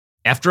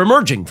After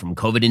emerging from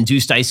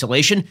COVID-induced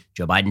isolation,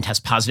 Joe Biden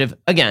tests positive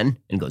again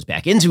and goes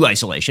back into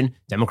isolation.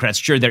 Democrats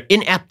cheer their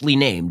inaptly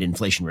named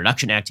Inflation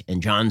Reduction Act,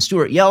 and Jon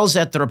Stewart yells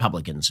at the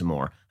Republicans some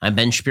more. I'm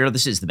Ben Shapiro.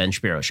 This is The Ben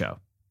Shapiro Show.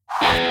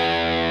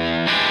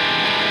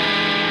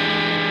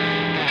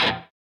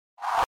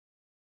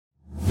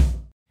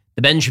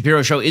 The Ben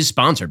Shapiro Show is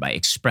sponsored by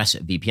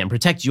ExpressVPN.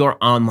 Protect your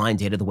online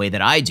data the way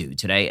that I do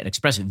today at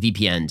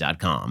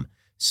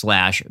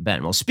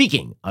expressvpn.com/Ben. Well,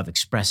 speaking of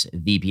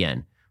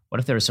ExpressVPN, what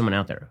if there was someone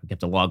out there who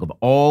kept a log of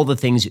all the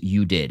things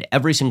you did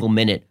every single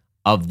minute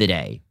of the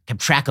day,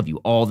 kept track of you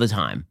all the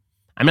time?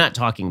 I'm not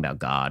talking about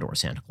God or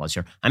Santa Claus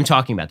here. I'm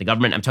talking about the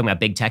government. I'm talking about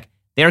big tech.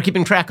 They are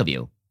keeping track of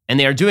you. And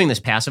they are doing this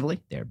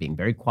passively. They're being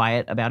very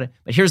quiet about it.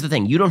 But here's the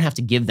thing. You don't have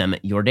to give them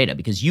your data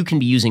because you can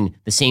be using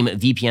the same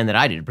VPN that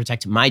I did to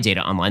protect my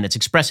data online. That's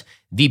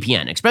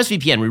ExpressVPN.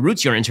 ExpressVPN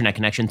reroutes your internet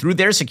connection through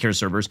their secure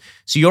servers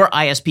so your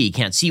ISP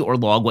can't see or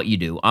log what you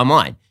do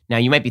online. Now,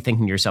 you might be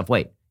thinking to yourself,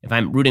 wait, if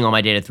I'm routing all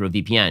my data through a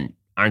VPN,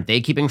 aren't they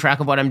keeping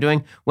track of what I'm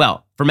doing?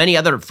 Well, for many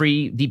other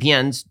free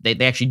VPNs, they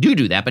actually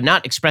do that, but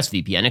not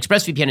ExpressVPN.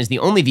 ExpressVPN is the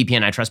only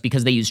VPN I trust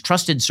because they use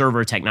trusted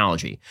server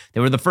technology. They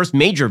were the first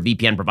major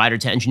VPN provider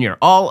to engineer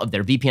all of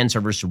their VPN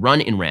servers to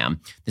run in RAM.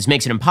 This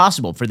makes it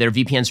impossible for their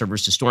VPN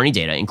servers to store any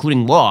data,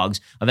 including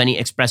logs of any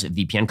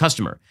ExpressVPN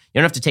customer. You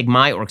don't have to take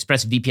my or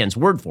ExpressVPN's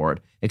word for it.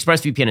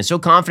 ExpressVPN is so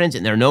confident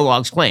in their no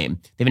logs claim,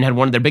 they even had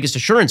one of their biggest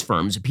assurance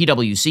firms,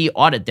 PwC,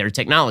 audit their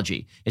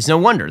technology. It's no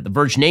wonder The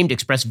Verge named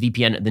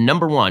ExpressVPN the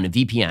 #1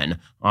 VPN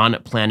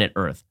on planet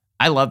Earth.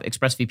 I love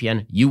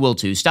ExpressVPN. You will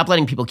too. Stop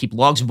letting people keep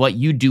logs of what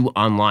you do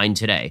online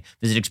today.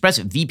 Visit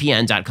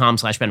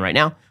expressvpn.com/Ben right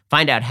now.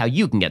 Find out how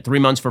you can get 3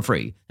 months for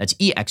free. That's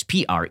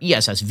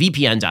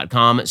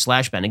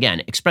expressvpn.com/Ben.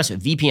 Again,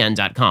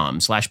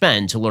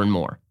 expressvpn.com/Ben to learn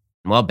more.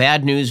 Well,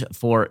 bad news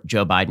for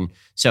Joe Biden.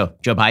 So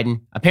Joe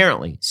Biden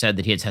apparently said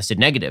that he had tested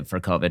negative for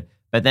COVID,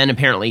 but then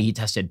apparently he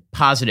tested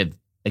positive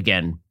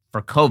again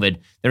for COVID.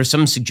 There was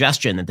some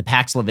suggestion that the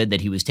Paxlovid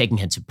that he was taking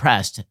had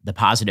suppressed the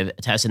positive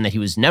test and that he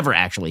was never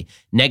actually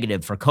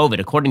negative for COVID.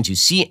 According to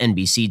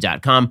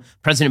CNBC.com,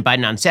 President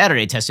Biden on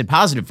Saturday tested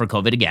positive for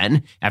COVID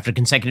again after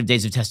consecutive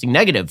days of testing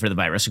negative for the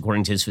virus,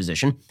 according to his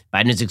physician.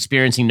 Biden is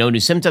experiencing no new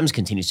symptoms,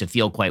 continues to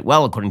feel quite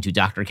well, according to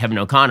Dr. Kevin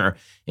O'Connor.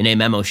 In a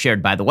memo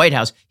shared by the White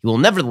House, he will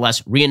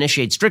nevertheless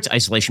reinitiate strict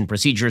isolation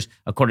procedures,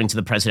 according to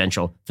the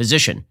presidential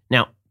physician.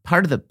 Now,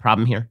 part of the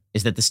problem here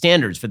is that the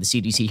standards for the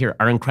CDC here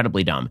are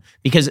incredibly dumb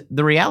because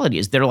the reality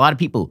is there are a lot of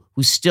people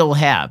who still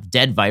have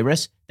dead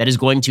virus that is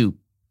going to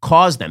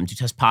cause them to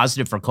test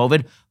positive for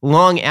COVID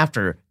long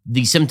after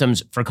the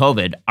symptoms for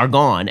COVID are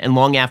gone and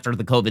long after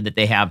the COVID that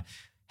they have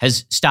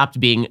has stopped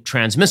being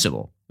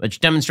transmissible, which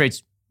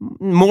demonstrates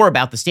more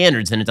about the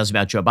standards than it does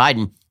about Joe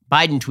Biden.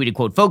 Biden tweeted,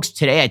 quote, "Folks,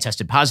 today I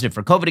tested positive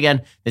for COVID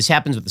again. This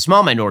happens with a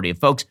small minority of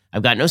folks.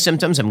 I've got no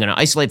symptoms. I'm going to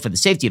isolate for the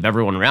safety of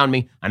everyone around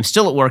me. I'm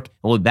still at work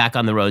and we'll be back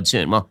on the road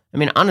soon." Well, I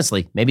mean,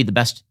 honestly, maybe the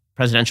best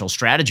presidential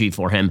strategy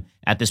for him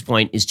at this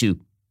point is to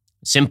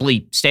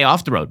simply stay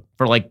off the road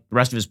for like the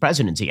rest of his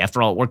presidency.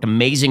 After all, it worked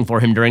amazing for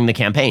him during the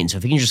campaign. So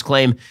if he can just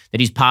claim that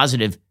he's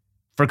positive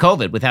for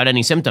COVID without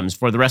any symptoms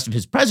for the rest of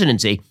his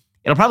presidency,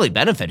 it'll probably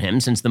benefit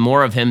him since the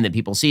more of him that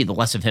people see, the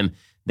less of him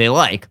they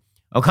like.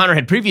 O'Connor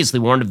had previously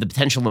warned of the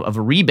potential of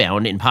a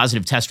rebound in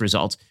positive test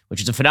results,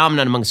 which is a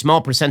phenomenon among a small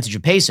percentage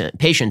of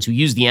patients who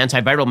use the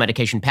antiviral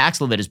medication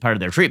Paxlovid as part of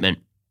their treatment.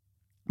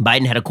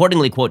 Biden had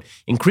accordingly, quote,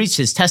 "increased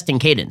his testing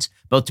cadence,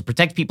 both to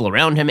protect people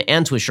around him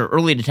and to assure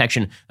early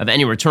detection of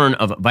any return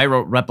of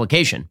viral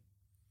replication."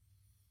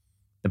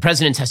 The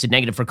president tested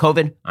negative for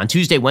COVID on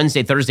Tuesday,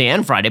 Wednesday, Thursday,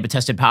 and Friday, but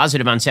tested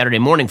positive on Saturday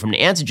morning from an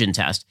antigen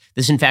test.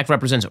 This, in fact,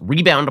 represents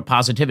rebound of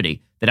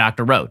positivity, the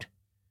doctor wrote.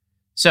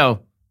 So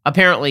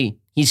apparently,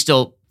 he's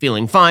still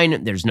feeling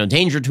fine. There's no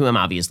danger to him.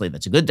 Obviously,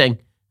 that's a good thing.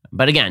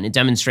 But again, it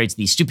demonstrates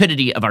the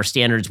stupidity of our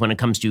standards when it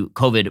comes to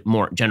COVID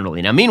more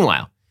generally. Now,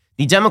 meanwhile,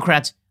 the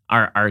Democrats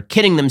are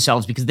kidding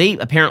themselves because they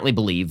apparently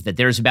believe that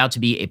there's about to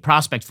be a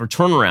prospect for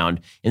turnaround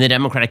in the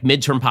Democratic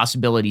midterm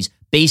possibilities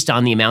based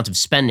on the amount of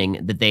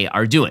spending that they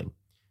are doing.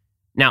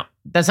 Now,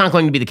 that's not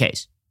going to be the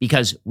case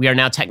because we are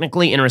now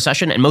technically in a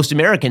recession and most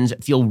Americans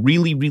feel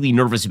really, really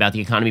nervous about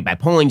the economy. By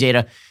polling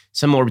data,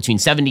 somewhere between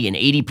 70 and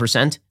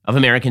 80% of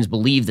Americans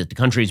believe that the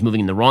country is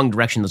moving in the wrong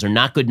direction. Those are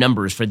not good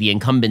numbers for the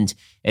incumbent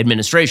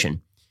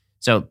administration.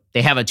 So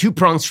they have a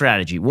two-pronged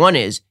strategy. One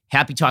is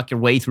happy talk your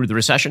way through the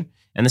recession.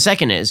 And the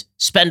second is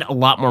spend a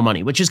lot more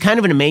money, which is kind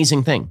of an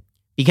amazing thing.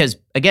 Because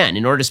again,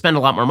 in order to spend a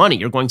lot more money,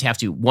 you're going to have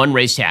to, one,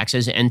 raise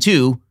taxes, and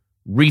two,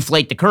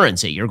 reflate the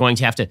currency. You're going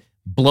to have to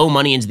blow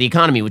money into the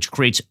economy, which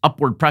creates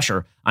upward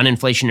pressure on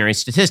inflationary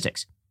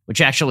statistics,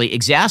 which actually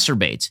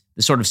exacerbates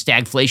the sort of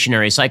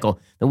stagflationary cycle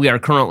that we are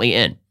currently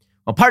in.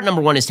 Well, part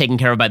number one is taken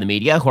care of by the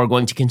media, who are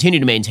going to continue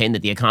to maintain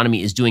that the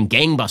economy is doing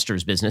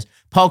gangbusters business.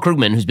 Paul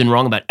Krugman, who's been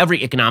wrong about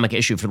every economic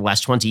issue for the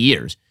last 20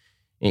 years,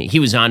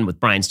 he was on with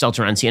Brian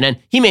Stelter on CNN.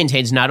 He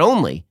maintains not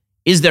only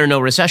is there no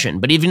recession,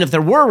 but even if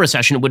there were a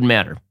recession, it wouldn't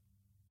matter.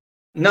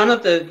 None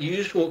of the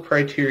usual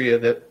criteria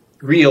that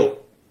real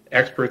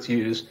experts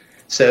use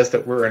says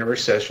that we're in a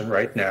recession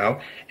right now.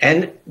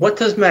 And what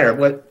does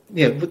matter?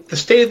 The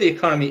state of the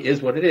economy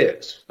is what it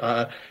is.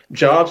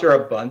 Jobs are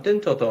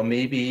abundant, although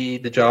maybe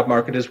the job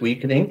market is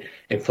weakening.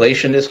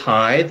 Inflation is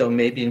high, though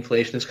maybe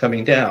inflation is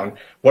coming down.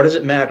 What does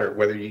it matter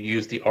whether you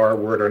use the R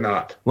word or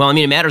not? Well, I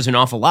mean, it matters an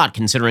awful lot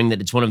considering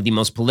that it's one of the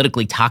most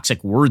politically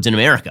toxic words in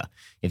America.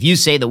 If you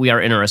say that we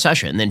are in a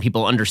recession, then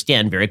people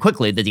understand very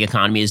quickly that the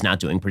economy is not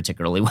doing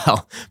particularly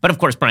well. But of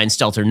course, Brian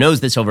Stelter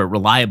knows this over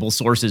reliable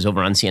sources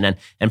over on CNN,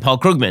 and Paul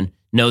Krugman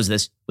knows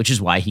this, which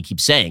is why he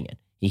keeps saying it.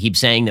 He keeps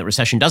saying that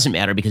recession doesn't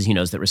matter because he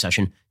knows that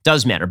recession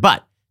does matter.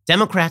 But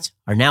Democrats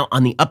are now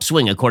on the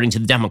upswing, according to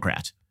the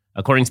Democrats.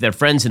 According to their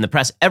friends in the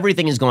press,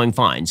 everything is going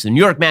fine. So the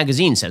New York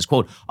Magazine says,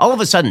 quote, all of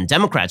a sudden,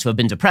 Democrats who have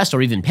been depressed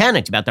or even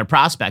panicked about their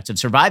prospects of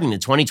surviving the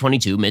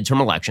 2022 midterm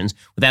elections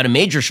without a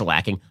major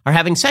shellacking are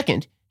having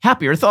second,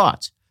 happier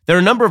thoughts. There are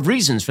a number of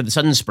reasons for the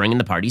sudden spring in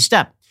the party's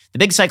step. The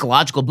big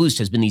psychological boost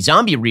has been the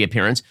zombie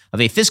reappearance of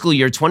a fiscal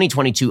year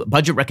 2022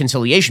 budget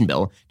reconciliation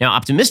bill, now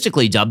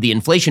optimistically dubbed the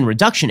Inflation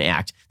Reduction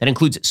Act, that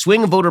includes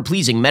swing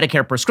voter-pleasing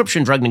Medicare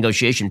prescription drug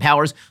negotiation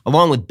powers,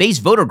 along with base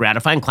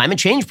voter-gratifying climate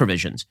change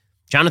provisions.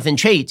 Jonathan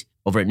Chait,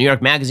 over at New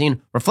York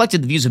Magazine,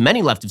 reflected the views of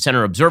many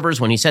left-of-center observers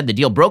when he said the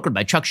deal brokered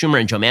by Chuck Schumer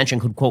and Joe Manchin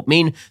could, quote,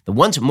 mean the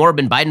once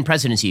moribund Biden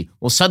presidency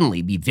will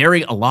suddenly be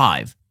very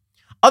alive.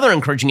 Other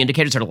encouraging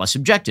indicators are less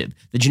subjective.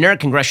 The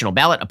generic congressional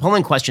ballot, a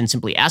polling question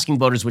simply asking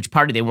voters which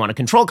party they want to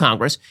control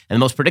Congress, and the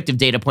most predictive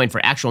data point for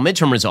actual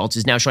midterm results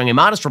is now showing a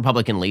modest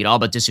Republican lead, all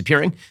but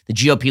disappearing. The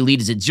GOP lead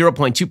is at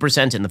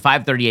 0.2% and the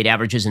 538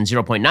 averages and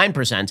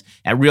 0.9%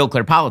 at Real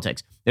Clear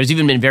Politics. There's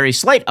even been very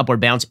slight upward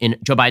bounce in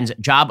Joe Biden's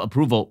job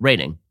approval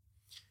rating.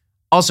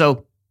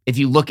 Also, if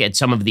you look at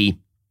some of the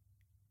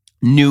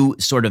new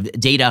sort of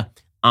data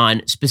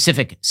on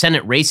specific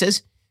Senate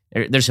races,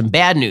 there's some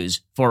bad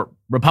news for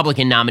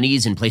Republican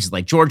nominees in places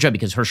like Georgia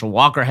because Herschel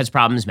Walker has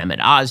problems.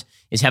 Mehmet Oz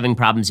is having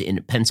problems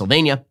in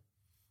Pennsylvania.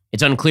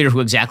 It's unclear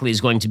who exactly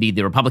is going to be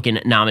the Republican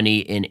nominee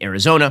in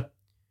Arizona.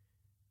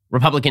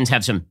 Republicans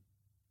have some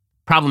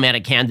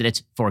problematic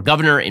candidates for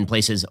governor in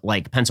places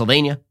like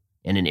Pennsylvania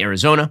and in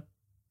Arizona.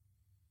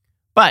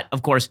 But,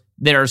 of course,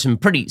 there are some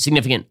pretty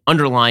significant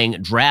underlying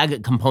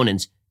drag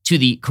components to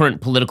the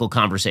current political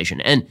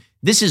conversation. And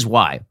this is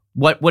why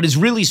what is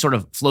really sort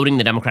of floating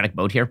the Democratic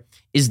boat here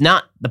is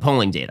not the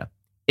polling data.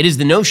 It is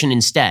the notion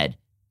instead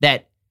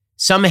that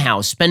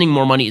somehow spending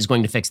more money is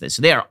going to fix this.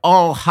 So they are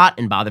all hot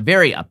and bothered,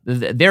 very,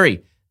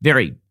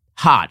 very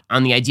hot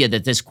on the idea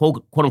that this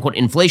quote unquote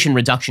Inflation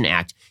Reduction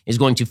Act is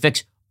going to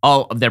fix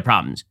all of their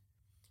problems.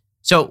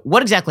 So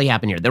what exactly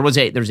happened here?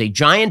 There's a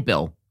giant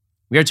bill.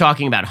 We are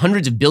talking about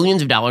hundreds of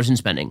billions of dollars in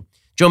spending.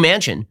 Joe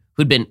Manchin,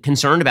 who'd been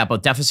concerned about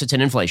both deficits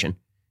and inflation,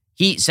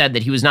 he said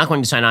that he was not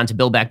going to sign on to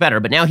Build Back Better,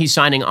 but now he's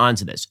signing on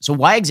to this. So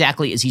why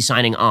exactly is he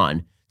signing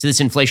on to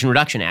this Inflation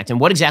Reduction Act? And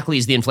what exactly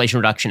is the Inflation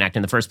Reduction Act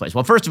in the first place?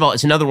 Well, first of all,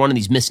 it's another one of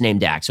these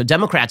misnamed acts. So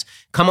Democrats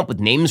come up with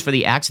names for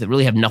the acts that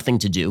really have nothing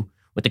to do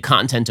with the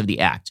content of the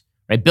act.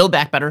 Right? Build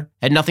Back Better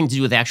had nothing to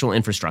do with actual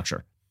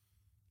infrastructure.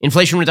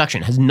 Inflation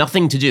Reduction has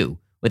nothing to do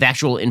with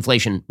actual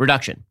inflation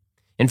reduction.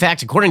 In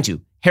fact, according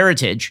to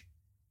Heritage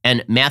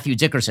and Matthew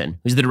Dickerson,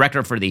 who's the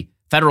director for the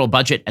federal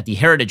budget at the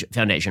Heritage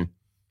Foundation,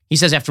 he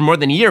says after more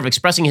than a year of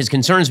expressing his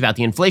concerns about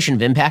the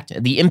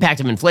impact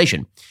of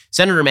inflation,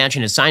 Senator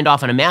Manchin has signed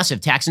off on a massive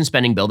tax and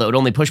spending bill that would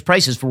only push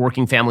prices for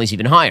working families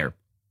even higher.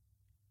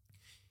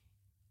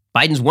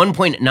 Biden's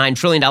 $1.9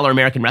 trillion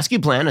American Rescue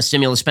Plan, a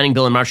stimulus spending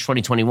bill in March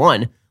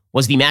 2021,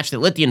 was the match that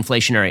lit the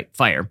inflationary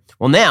fire.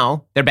 Well,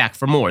 now they're back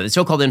for more. The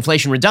so-called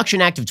Inflation Reduction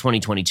Act of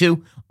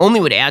 2022 only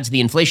would add to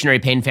the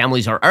inflationary pain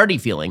families are already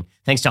feeling,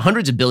 thanks to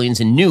hundreds of billions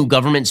in new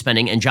government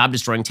spending and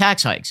job-destroying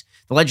tax hikes.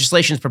 The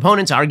legislation's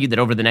proponents argued that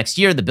over the next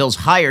year, the bill's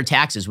higher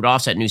taxes would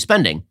offset new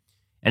spending.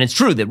 And it's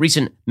true that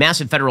recent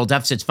massive federal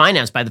deficits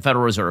financed by the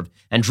Federal Reserve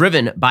and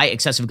driven by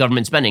excessive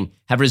government spending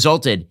have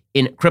resulted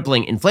in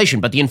crippling inflation.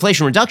 But the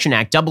Inflation Reduction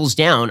Act doubles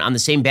down on the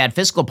same bad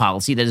fiscal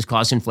policy that has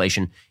caused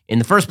inflation in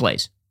the first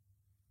place.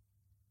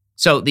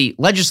 So the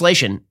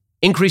legislation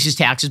increases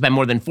taxes by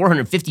more than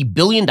 $450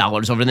 billion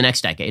over the next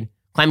decade,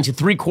 climbing to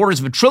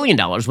 $750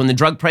 billion when the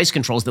drug price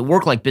controls that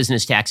work like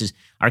business taxes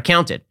are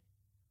counted,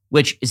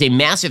 which is a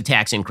massive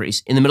tax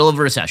increase in the middle of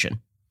a recession.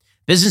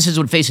 Businesses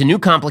would face a new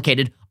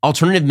complicated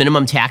alternative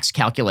minimum tax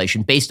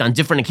calculation based on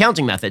different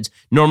accounting methods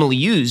normally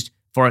used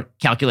for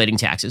calculating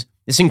taxes.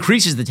 This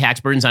increases the tax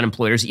burdens on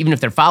employers, even if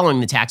they're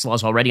following the tax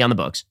laws already on the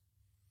books.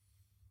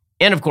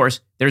 And of course,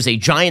 there's a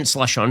giant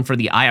slush fund for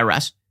the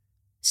IRS,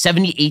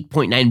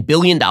 $78.9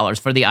 billion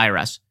for the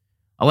IRS,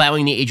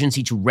 allowing the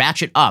agency to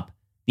ratchet up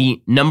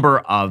the number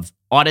of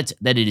audits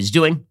that it is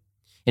doing.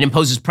 It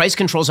imposes price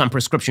controls on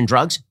prescription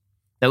drugs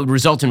that would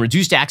result in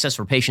reduced access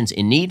for patients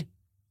in need.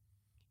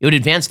 It would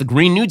advance the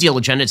Green New Deal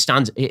agenda.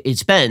 It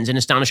spends an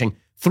astonishing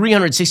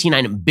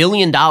 $369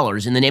 billion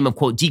in the name of,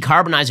 quote,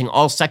 decarbonizing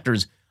all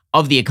sectors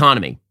of the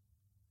economy.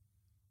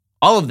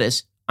 All of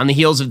this on the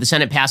heels of the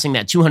Senate passing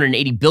that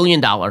 $280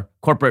 billion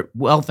corporate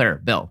welfare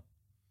bill.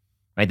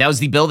 Right, that was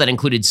the bill that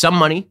included some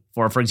money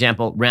for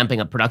example, ramping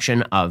up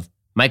production of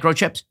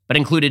microchips, but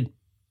included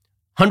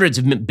hundreds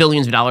of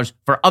billions of dollars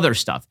for other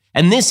stuff.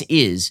 And this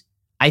is,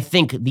 I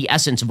think, the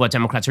essence of what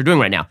Democrats are doing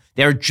right now.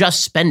 They're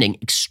just spending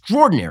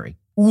extraordinary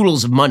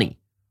oodles of money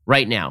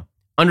right now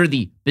under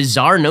the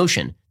bizarre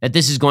notion that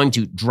this is going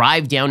to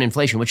drive down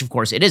inflation, which of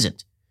course it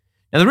isn't.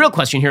 Now, the real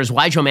question here is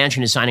why Joe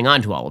Manchin is signing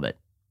on to all of it.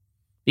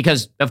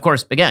 Because, of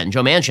course, again,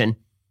 Joe Manchin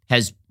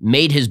has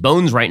made his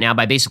bones right now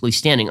by basically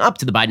standing up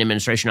to the Biden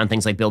administration on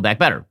things like Build Back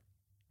Better.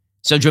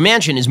 So Joe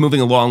Manchin is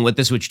moving along with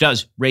this, which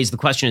does raise the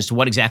question as to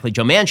what exactly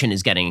Joe Manchin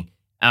is getting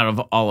out of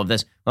all of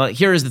this. Well,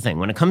 here is the thing.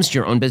 When it comes to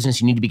your own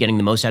business, you need to be getting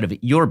the most out of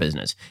your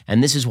business.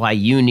 And this is why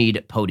you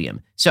need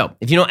Podium. So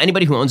if you know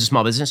anybody who owns a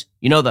small business,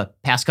 you know the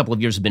past couple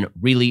of years have been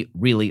really,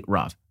 really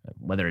rough.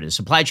 Whether it is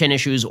supply chain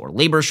issues or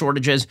labor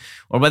shortages,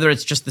 or whether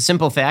it's just the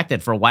simple fact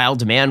that for a while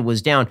demand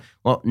was down,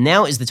 well,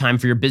 now is the time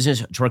for your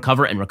business to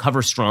recover and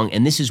recover strong.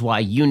 And this is why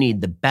you need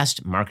the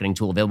best marketing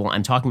tool available.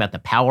 I'm talking about the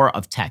power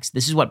of text.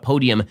 This is what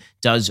Podium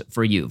does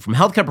for you. From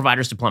healthcare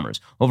providers to plumbers,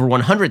 over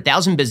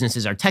 100,000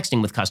 businesses are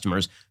texting with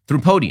customers through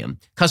Podium.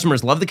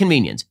 Customers love the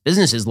convenience.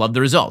 Businesses love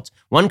the results.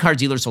 One car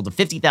dealer sold a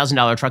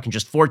 $50,000 truck in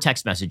just 4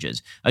 text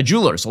messages. A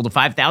jeweler sold a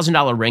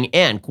 $5,000 ring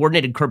and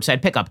coordinated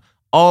curbside pickup,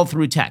 all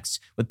through texts.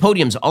 With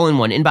Podium's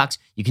all-in-one inbox,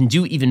 you can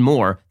do even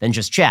more than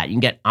just chat. You can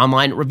get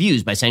online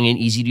reviews by sending an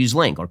easy-to-use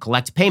link or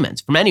collect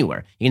payments from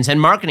anywhere. You can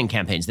send marketing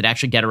campaigns that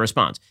actually get a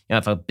response. You know,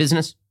 if a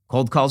business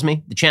cold calls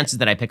me, the chances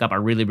that I pick up are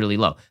really, really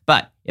low.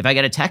 But if I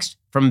get a text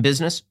from a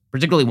business,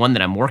 particularly one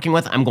that I'm working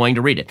with, I'm going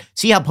to read it.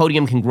 See how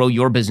Podium can grow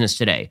your business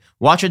today.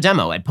 Watch a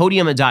demo at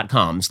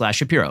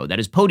podium.com/Shapiro. That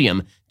is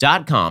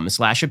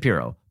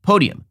podium.com/Shapiro.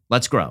 Podium,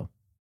 let's grow.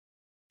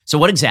 So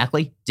what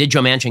exactly did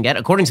Joe Manchin get?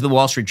 According to the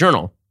Wall Street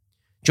Journal,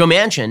 Joe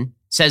Manchin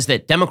says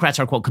that Democrats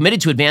are, quote,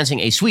 committed to advancing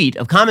a suite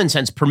of common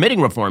sense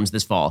permitting reforms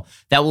this fall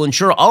that will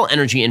ensure all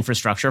energy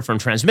infrastructure from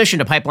transmission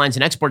to pipelines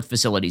and export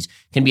facilities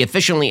can be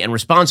efficiently and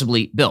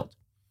responsibly built.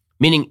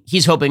 Meaning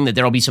he's hoping that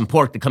there will be some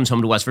pork that comes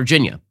home to West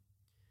Virginia.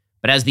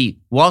 But as the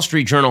Wall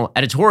Street Journal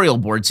editorial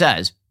board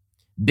says,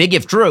 big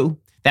if true,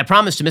 that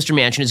promise to Mr.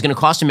 Manchin is going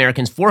to cost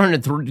Americans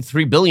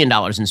 $433 billion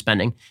in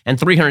spending and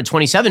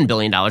 $327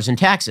 billion in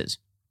taxes.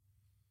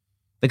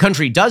 The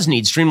country does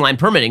need streamlined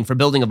permitting for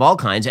building of all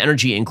kinds,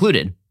 energy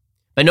included.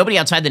 But nobody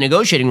outside the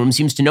negotiating room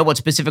seems to know what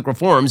specific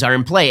reforms are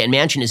in play, and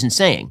Manchin isn't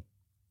saying.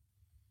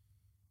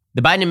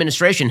 The Biden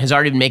administration has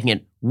already been making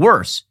it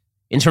worse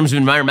in terms of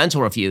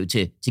environmental review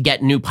to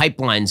get new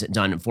pipelines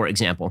done, for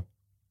example.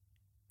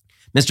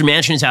 Mr.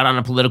 Manchin is out on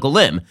a political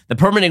limb. The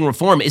permitting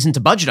reform isn't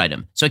a budget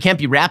item, so it can't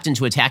be wrapped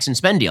into a tax and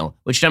spend deal,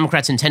 which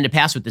Democrats intend to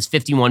pass with this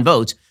 51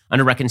 votes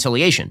under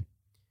reconciliation.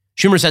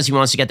 Schumer says he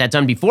wants to get that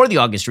done before the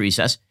August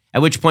recess,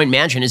 at which point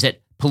Manchin is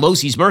at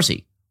Pelosi's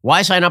mercy.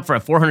 Why sign up for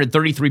a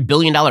 $433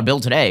 billion bill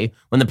today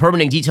when the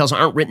permitting details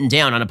aren't written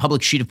down on a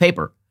public sheet of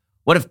paper?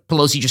 What if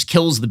Pelosi just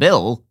kills the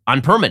bill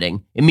on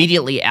permitting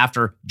immediately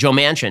after Joe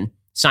Manchin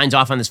signs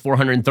off on this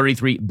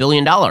 $433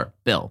 billion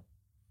bill?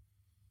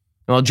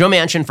 Well, Joe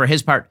Manchin, for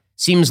his part,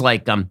 seems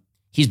like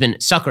he's been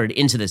suckered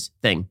into this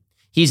thing.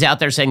 He's out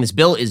there saying this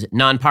bill is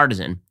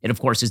nonpartisan. It, of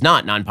course, is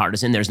not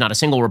nonpartisan. There's not a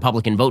single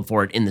Republican vote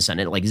for it in the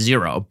Senate, like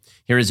zero.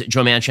 Here is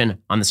Joe Manchin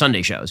on the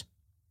Sunday shows.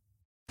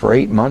 For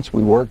 8 months,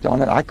 we worked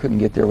on it. I couldn't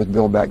get there with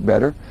Build Back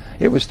Better.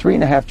 It was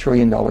 $3.5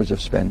 trillion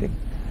of spending.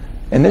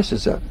 And this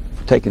is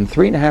taking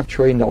 $3.5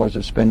 trillion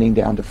of spending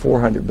down to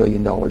 $400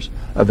 billion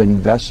of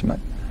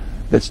investment.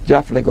 That's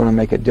definitely going to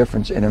make a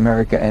difference in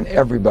America and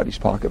everybody's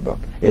pocketbook.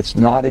 It's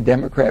not a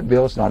Democrat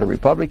bill. It's not a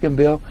Republican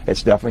bill.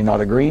 It's definitely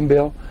not a green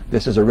bill.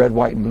 This is a red,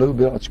 white, and blue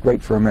bill. It's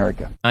great for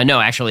America. No,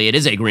 actually, it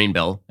is a green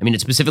bill. I mean,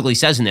 it specifically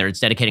says in there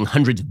it's dedicating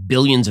hundreds of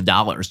billions of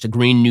dollars to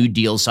Green New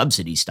Deal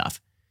subsidy stuff.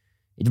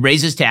 It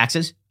raises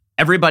taxes.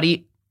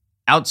 Everybody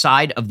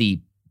outside of the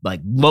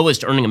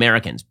lowest earning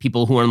Americans,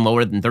 people who earn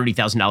lower than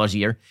 $30,000 a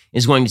year,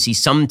 is going to see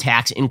some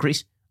tax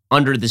increase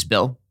under this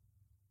bill,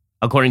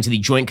 according to the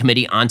Joint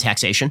Committee on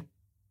Taxation.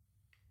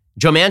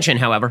 Joe Manchin,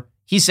 however,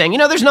 he's saying,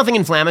 there's nothing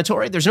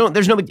inflammatory. There's no.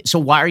 So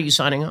why are you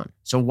signing on?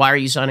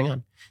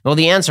 Well,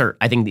 the answer,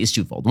 I think, is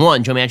twofold.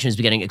 One, Joe Manchin has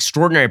been getting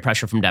extraordinary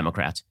pressure from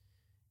Democrats.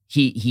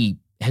 He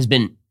has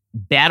been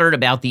battered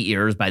about the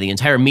ears by the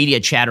entire media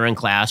chattering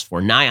class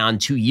for nigh on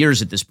 2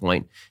 years at this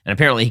point, and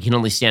apparently he can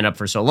only stand up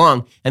for so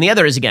long. And the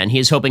other is, again, he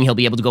is hoping he'll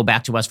be able to go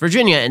back to West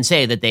Virginia and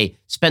say that they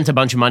spent a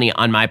bunch of money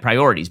on my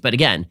priorities. But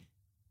again,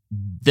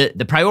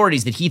 the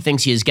priorities that he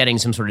thinks he is getting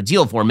some sort of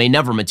deal for may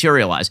never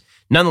materialize.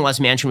 Nonetheless,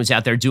 Manchin was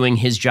out there doing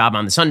his job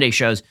on the Sunday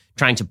shows,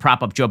 trying to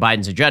prop up Joe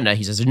Biden's agenda.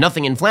 He says there's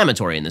nothing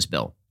inflammatory in this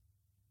bill.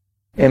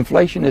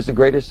 Inflation is the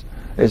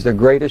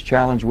greatest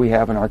challenge we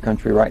have in our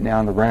country right now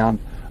and around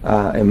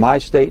in my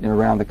state and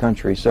around the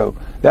country. So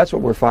that's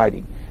what we're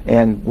fighting.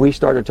 And we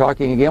started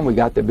talking again. We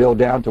got the bill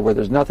down to where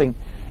there's nothing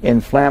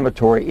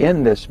inflammatory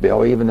in this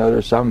bill, even though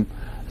there's some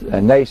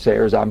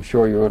naysayers. I'm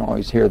sure you're going to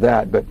always hear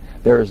that, but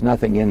there is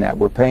nothing in that.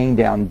 We're paying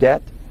down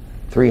debt,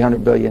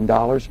 $300 billion.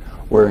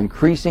 We're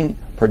increasing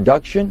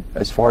production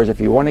as far as if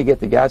you want to get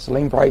the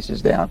gasoline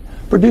prices down,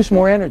 produce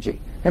more energy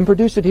and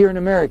produce it here in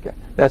America.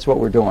 That's what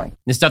we're doing.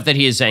 The stuff that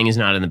he is saying is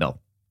not in the bill.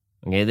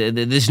 Okay,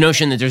 this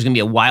notion that there's going to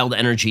be a wild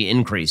energy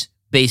increase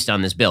based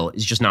on this bill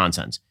is just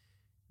nonsense.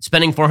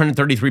 Spending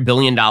 $433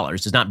 billion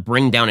does not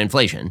bring down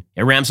inflation.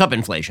 It ramps up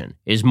inflation.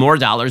 It is more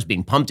dollars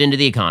being pumped into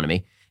the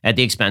economy at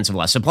the expense of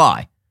less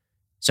supply.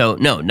 So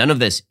no, none of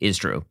this is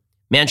true.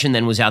 Manchin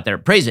then was out there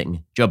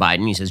praising Joe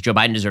Biden. He says Joe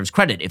Biden deserves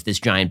credit if this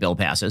giant bill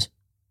passes.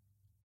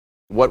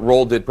 What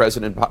role did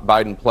President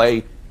Biden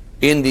play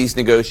in these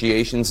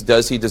negotiations?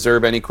 Does he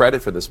deserve any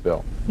credit for this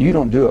bill? You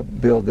don't do a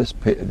bill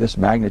this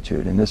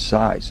magnitude and this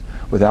size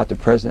without the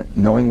president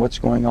knowing what's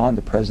going on,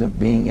 the president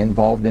being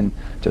involved in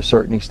to a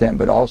certain extent,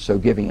 but also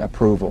giving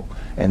approval.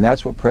 And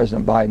that's what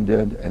President Biden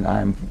did, and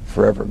I'm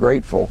forever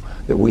grateful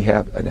that we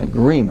have an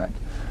agreement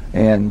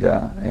and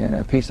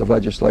a piece of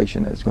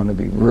legislation that's going to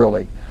be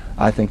really,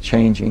 I think,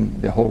 changing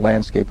the whole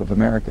landscape of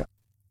America.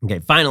 Okay,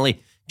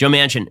 finally, Joe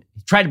Manchin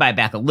tried to buy it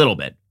back a little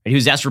bit. He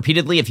was asked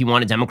repeatedly if he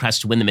wanted Democrats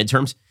to win the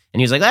midterms. And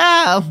he was like,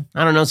 I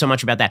don't know so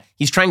much about that.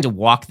 He's trying to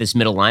walk this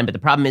middle line. But the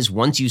problem is,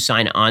 once you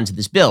sign on to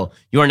this bill,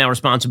 you are now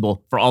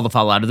responsible for all the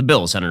fallout of the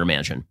bill, Senator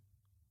Manchin.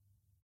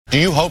 Do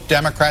you hope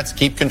Democrats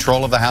keep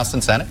control of the House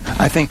and Senate?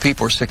 I think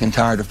people are sick and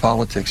tired of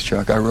politics,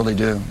 Chuck. I really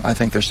do. I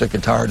think they're sick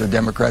and tired of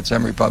Democrats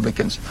and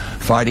Republicans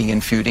fighting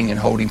and feuding and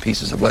holding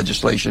pieces of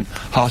legislation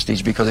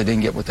hostage because they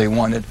didn't get what they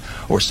wanted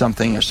or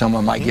something, or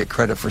someone might get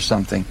credit for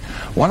something.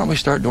 Why don't we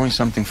start doing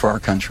something for our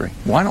country?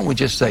 Why don't we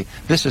just say,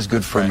 this is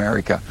good for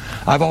America?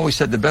 I've always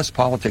said the best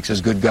politics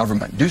is good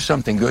government. Do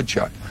something good,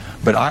 Chuck.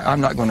 But I'm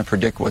not going to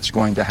predict what's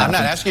going to happen.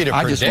 I'm not asking you to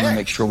predict. I just want to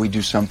make sure we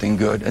do something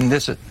good. And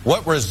this is...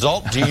 What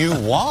result do you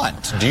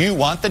want? Do you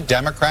want the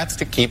Democrats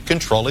to keep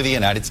control of the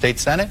United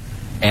States Senate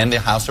and the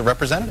House of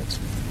Representatives?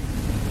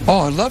 Oh,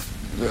 I love...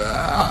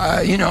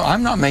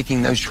 I'm not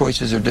making those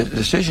choices or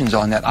decisions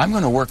on that. I'm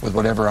going to work with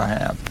whatever I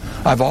have.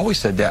 I've always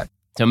said that.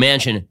 So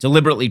Manchin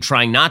deliberately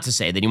trying not to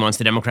say that he wants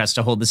the Democrats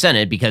to hold the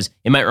Senate because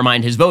it might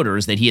remind his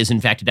voters that he is in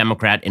fact a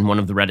Democrat in one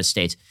of the reddest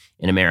states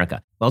in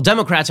America. Well,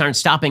 Democrats aren't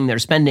stopping their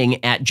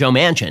spending at Joe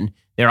Manchin.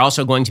 They're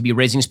also going to be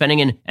raising spending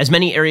in as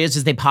many areas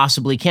as they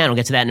possibly can. We'll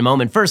get to that in a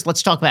moment. First,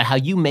 let's talk about how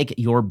you make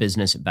your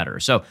business better.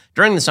 So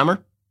during the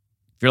summer,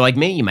 if you're like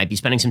me, you might be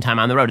spending some time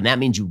on the road, and that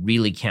means you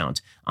really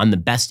count on the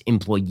best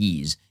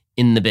employees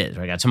in the biz.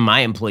 I got some of my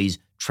employees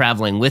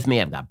traveling with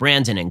me. I've got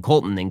Brandon and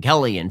Colton and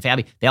Kelly and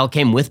Fabi. They all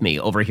came with me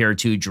over here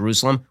to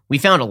Jerusalem. We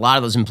found a lot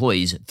of those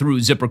employees through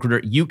ZipRecruiter.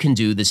 You can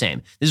do the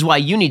same. This is why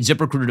you need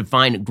ZipRecruiter to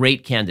find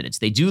great candidates.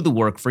 They do the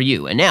work for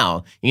you. And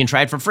now you can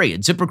try it for free at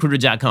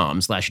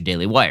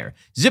ZipRecruiter.com/dailywire.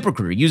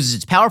 ZipRecruiter uses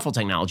its powerful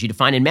technology to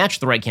find and match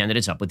the right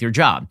candidates up with your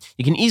job.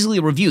 You can easily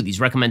review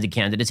these recommended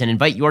candidates and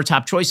invite your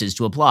top choices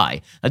to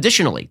apply.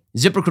 Additionally,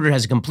 ZipRecruiter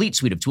has a complete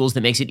suite of tools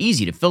that makes it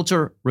easy to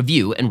filter,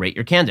 review, and rate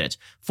your candidates.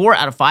 4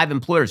 out of 5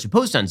 employers who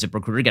post on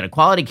ZipRecruiter get a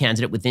quality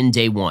candidate within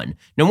day one.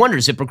 No wonder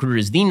ZipRecruiter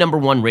is the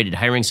 #1 rated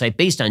hiring site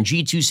based on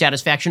G2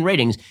 satisfaction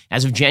ratings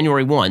as of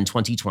January 1,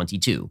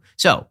 2022.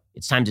 So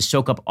it's time to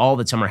soak up all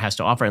that summer has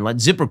to offer and let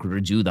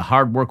ZipRecruiter do the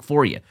hard work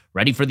for you.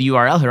 Ready for the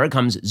URL? Here it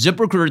comes,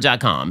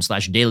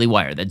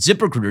 ZipRecruiter.com/dailywire. That's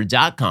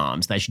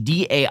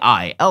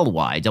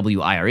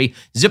ZipRecruiter.com/DAILYWIRE.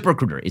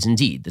 ZipRecruiter is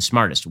indeed the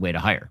smartest way to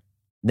hire.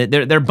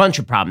 There are a bunch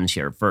of problems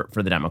here for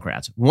the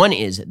Democrats. One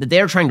is that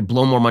they're trying to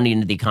blow more money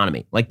into the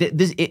economy.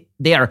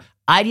 They are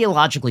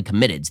ideologically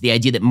committed to the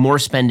idea that more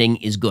spending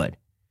is good,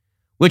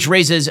 which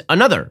raises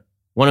another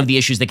one of the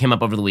issues that came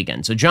up over the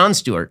weekend. So Jon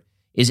Stewart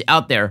is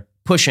out there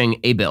pushing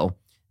a bill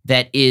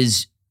that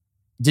is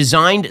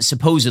designed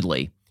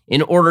supposedly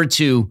in order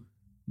to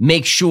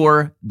make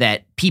sure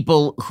that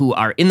people who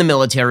are in the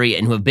military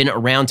and who have been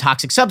around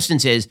toxic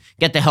substances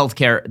get the health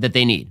care that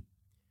they need.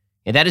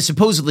 And that is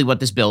supposedly what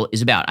this bill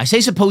is about. I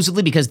say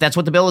supposedly because that's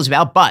what the bill is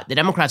about, but the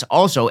Democrats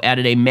also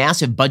added a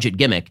massive budget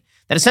gimmick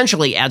that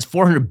essentially adds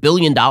 $400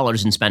 billion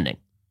in spending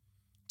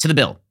to the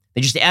bill.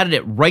 They just added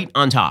it right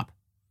on top.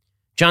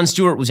 Jon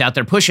Stewart was out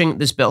there pushing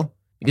this bill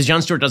because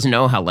Jon Stewart doesn't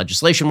know how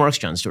legislation works.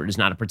 Jon Stewart is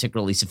not a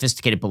particularly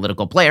sophisticated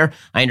political player.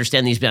 I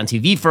understand he's been on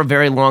TV for a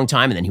very long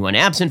time, and then he went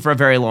absent for a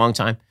very long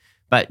time.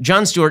 But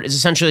Jon Stewart is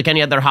essentially like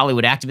any other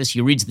Hollywood activist.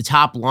 He reads the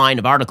top line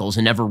of articles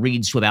and never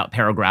reads to about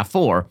paragraph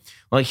 4.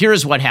 Well,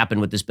 here's what happened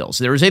with this bill.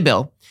 So there was a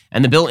bill,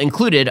 and the bill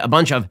included a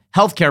bunch of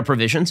healthcare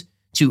provisions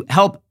to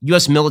help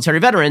U.S. military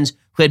veterans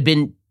who had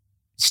been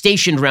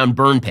stationed around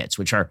burn pits,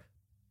 which are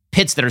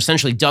pits that are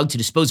essentially dug to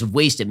dispose of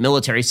waste at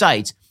military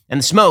sites. And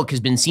the smoke has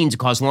been seen to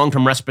cause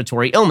long-term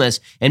respiratory illness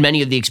in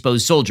many of the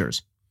exposed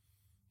soldiers.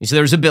 And so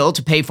there was a bill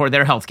to pay for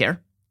their healthcare.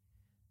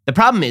 The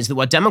problem is that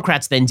what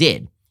Democrats then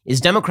did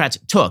is Democrats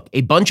took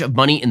a bunch of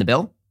money in the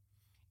bill,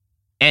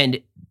 and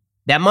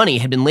that money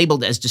had been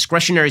labeled as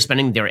discretionary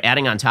spending they were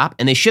adding on top,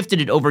 and they shifted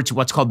it over to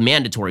what's called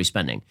mandatory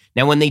spending.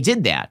 Now, when they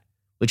did that,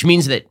 which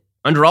means that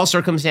under all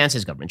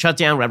circumstances, government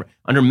shutdown, whatever,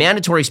 under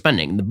mandatory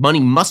spending, the money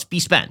must be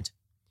spent.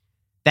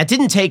 That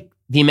didn't take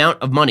the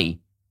amount of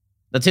money,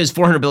 let's say it was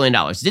 $400 billion.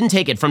 It didn't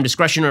take it from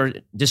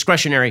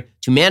discretionary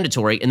to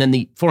mandatory, and then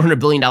the $400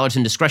 billion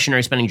in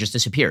discretionary spending just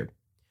disappeared.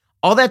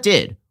 All that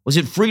did was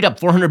it freed up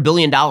 $400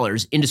 billion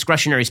in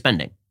discretionary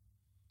spending.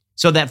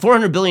 So that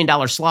 $400 billion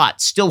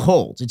slot still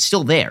holds. It's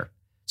still there.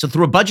 So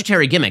through a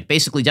budgetary gimmick,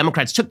 basically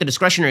Democrats took the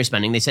discretionary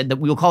spending. They said that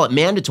we will call it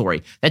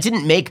mandatory. That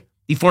didn't make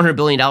the $400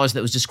 billion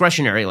that was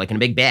discretionary, like in a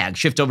big bag,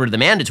 shift over to the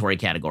mandatory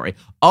category,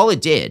 all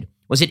it did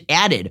was it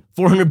added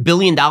 $400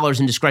 billion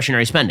in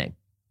discretionary spending.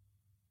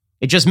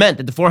 It just meant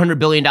that the $400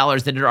 billion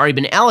that had already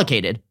been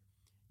allocated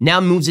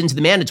now moves into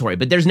the mandatory.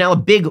 But there's now a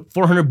big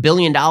 $400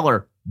 billion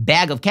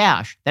bag of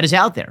cash that is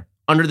out there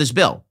under this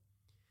bill.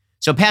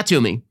 So Pat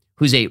Toomey,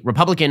 who's a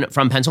Republican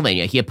from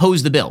Pennsylvania, he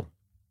opposed the bill.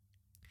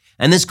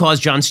 And this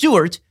caused Jon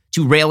Stewart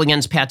to rail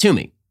against Pat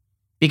Toomey.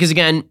 Because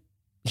again,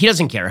 he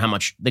doesn't care how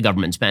much the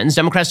government spends.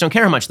 Democrats don't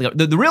care how much.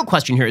 The real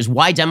question here is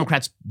why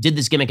Democrats did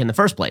this gimmick in the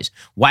first place.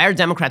 Why are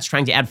Democrats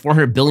trying to add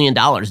 $400 billion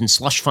in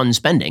slush fund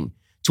spending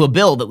to a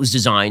bill that was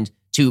designed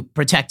to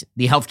protect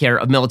the health care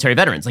of military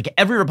veterans? Like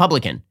every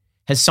Republican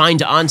has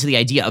signed on to the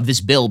idea of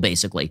this bill,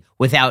 basically,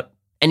 without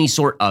any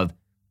sort of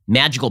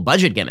magical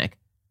budget gimmick.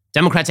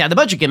 Democrats add the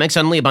budget gimmick,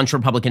 suddenly a bunch of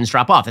Republicans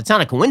drop off. It's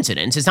not a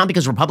coincidence. It's not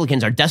because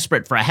Republicans are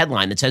desperate for a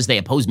headline that says they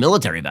oppose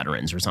military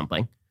veterans or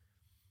something.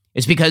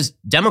 It's because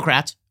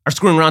Democrats are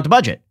screwing around the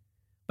budget.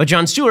 But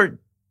Jon Stewart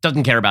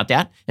doesn't care about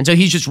that, and so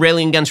he's just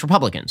railing against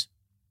Republicans.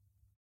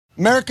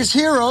 America's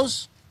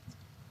heroes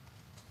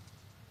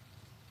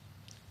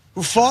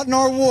who fought in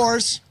our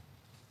wars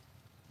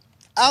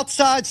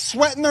outside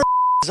sweating their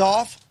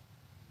off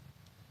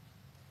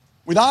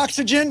with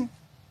oxygen,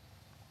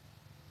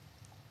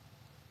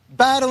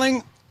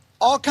 battling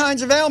all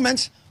kinds of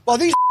ailments, while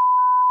these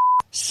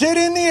sit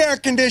in the air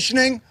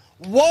conditioning,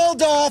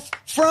 walled off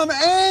from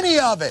any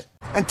of it.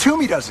 And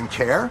Toomey doesn't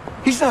care.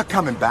 He's not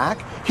coming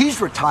back.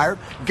 He's retired.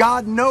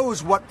 God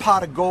knows what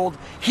pot of gold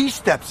he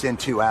steps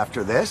into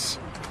after this.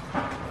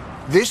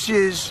 This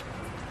is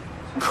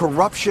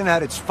corruption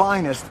at its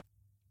finest.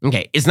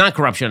 Okay, it's not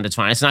corruption at its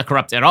finest. It's not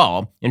corrupt at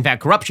all. In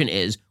fact, corruption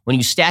is when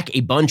you stack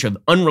a bunch of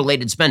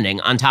unrelated spending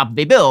on top of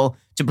a bill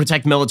to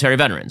protect military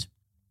veterans.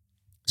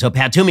 So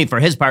Pat Toomey, for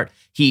his part,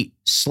 he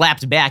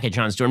slapped back at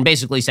Jon Stewart and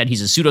basically said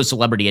he's a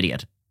pseudo-celebrity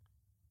idiot.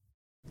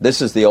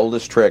 This is the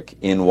oldest trick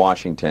in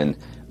Washington.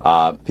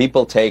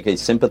 People take a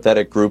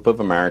sympathetic group of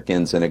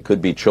Americans, and it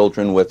could be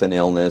children with an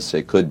illness,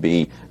 it could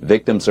be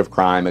victims of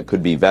crime, it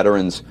could be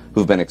veterans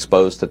who've been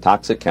exposed to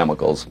toxic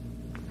chemicals,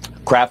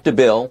 craft a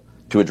bill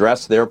to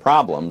address their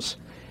problems,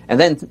 and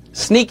then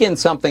sneak in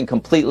something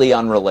completely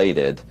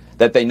unrelated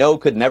that they know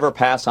could never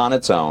pass on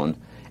its own,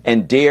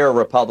 and dare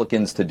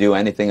Republicans to do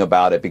anything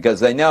about it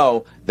because they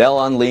know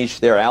they'll unleash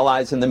their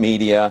allies in the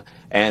media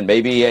and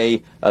maybe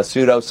a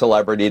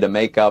pseudo-celebrity to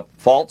make up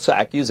false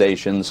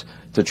accusations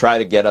to try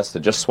to get us to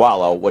just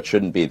swallow what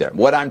shouldn't be there.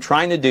 What I'm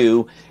trying to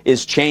do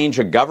is change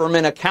a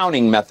government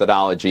accounting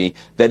methodology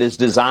that is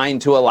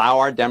designed to allow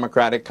our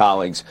Democratic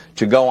colleagues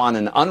to go on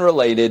an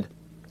unrelated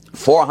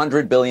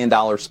 $400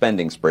 billion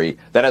spending spree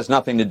that has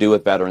nothing to do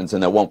with veterans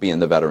and that won't be in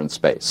the veteran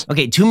space.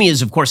 Okay, Toomey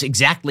is, of course,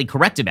 exactly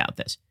correct about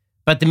this.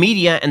 But the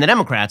media and the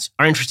Democrats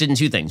are interested in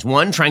two things.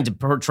 One, trying to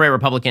portray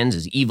Republicans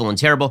as evil and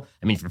terrible.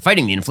 I mean, if you're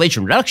fighting the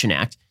Inflation Reduction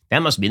Act,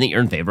 that must mean that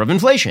you're in favor of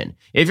inflation.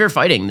 If you're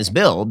fighting this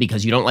bill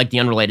because you don't like the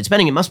unrelated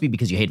spending, it must be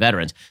because you hate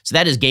veterans. So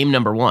that is game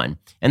number one.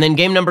 And then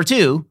game number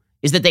two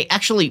is that they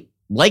actually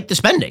like the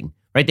spending,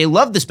 right? They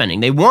love the spending.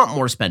 They want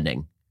more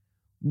spending.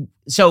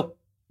 So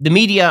the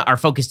media are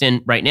focused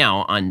in right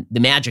now on the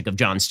magic of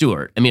Jon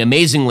Stewart. I mean,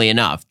 amazingly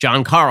enough,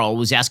 Jon Karl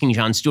was asking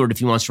Jon Stewart if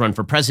he wants to run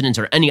for president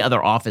or any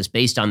other office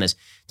based on this.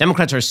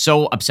 Democrats are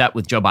so upset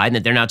with Joe Biden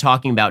that they're now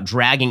talking about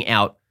dragging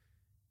out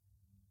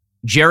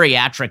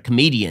geriatric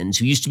comedians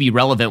who used to be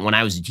relevant when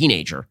I was a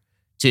teenager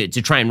to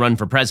try and run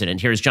for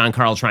president. Here's Jon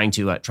Karl trying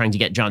to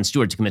get Jon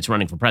Stewart to commit to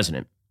running for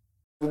president.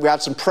 We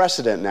have some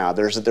precedent now.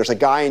 There's a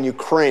guy in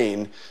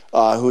Ukraine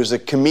who's a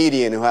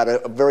comedian who had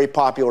a very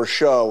popular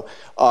show,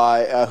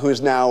 who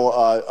is now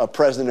a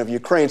president of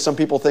Ukraine. Some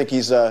people think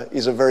he's a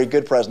very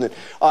good president.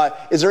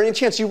 Is there any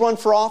chance you run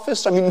for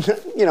office? I mean,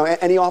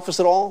 any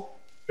office at all?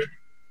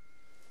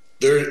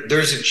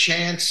 There's a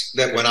chance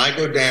that when I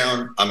go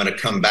down, I'm going to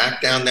come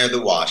back down there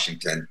to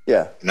Washington.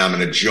 Yeah. And I'm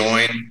going to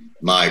join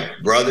my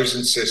brothers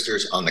and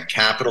sisters on the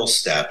Capitol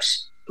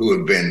steps who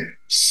have been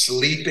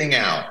sleeping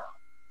out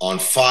on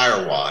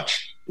Fire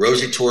Watch,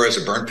 Rosie Torres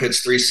of Burn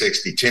Pits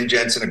 360, Tim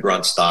Jensen of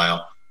Grunt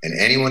Style, and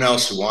anyone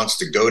else who wants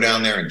to go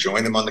down there and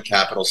join them on the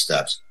Capitol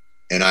steps.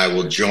 And I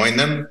will join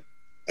them,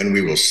 and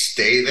we will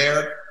stay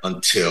there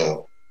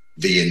until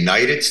the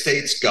United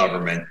States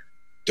government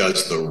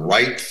does the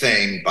right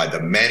thing by the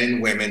men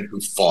and women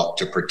who fought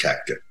to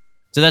protect it.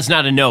 So that's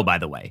not a no, by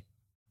the way.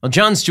 Well,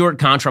 Jon Stewart,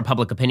 contra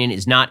public opinion,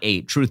 is not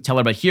a truth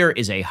teller, but here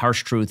is a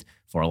harsh truth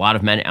for a lot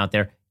of men out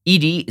there.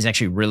 ED is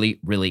actually really,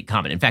 really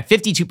common. In fact,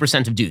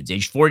 52% of dudes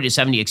aged 40 to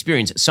 70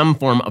 experience some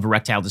form of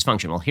erectile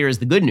dysfunction. Well, here's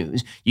the good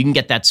news. You can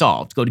get that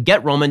solved. Go to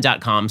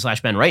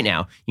GetRoman.com/Ben right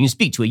now. You can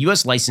speak to a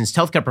U.S. licensed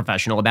healthcare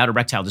professional about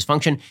erectile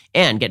dysfunction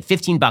and get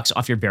 $15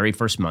 off your very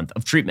first month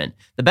of treatment.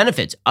 The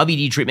benefits of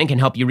ED treatment can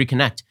help you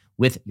reconnect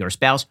with your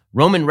spouse.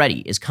 Roman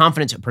Ready is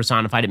confidence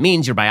personified. It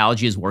means your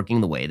biology is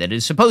working the way that it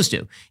is supposed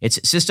to. It's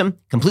system,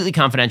 completely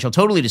confidential,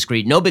 totally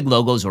discreet, no big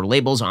logos or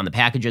labels on the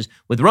packages.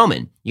 With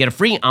Roman, you get a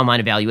free online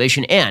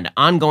evaluation and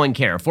ongoing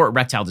care for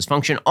erectile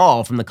dysfunction,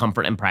 all from the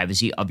comfort and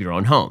privacy of your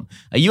own home.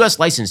 A U.S.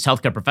 licensed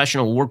healthcare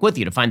professional will work with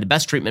you to find the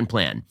best treatment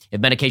plan.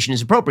 If medication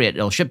is appropriate,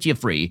 it'll ship to you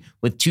free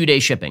with 2-day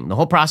shipping. The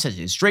whole process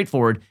is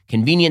straightforward,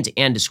 convenient,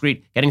 and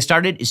discreet. Getting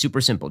started is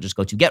super simple. Just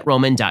go to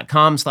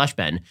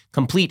GetRoman.com/Ben.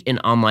 Complete an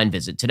online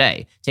visit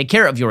today. Take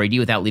care of your ED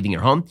without leaving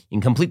your home. You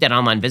can complete that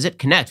online visit,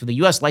 connect with a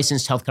U.S.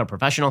 licensed healthcare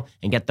professional,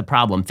 and get the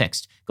problem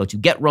fixed. Go to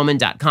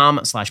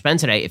GetRoman.com/Ben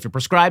today. If you're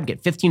prescribed,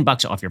 get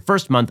 $15 off your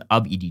first month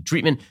of ED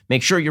treatment.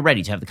 Make sure you're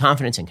ready to have the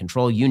confidence and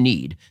control you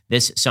need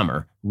this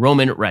summer.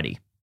 Roman Ready.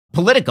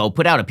 Politico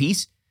put out a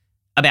piece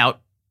about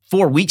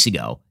 4 weeks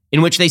ago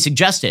in which they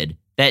suggested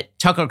that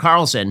Tucker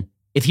Carlson,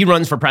 if he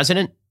runs for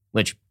president,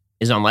 which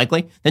is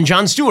unlikely, then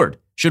Jon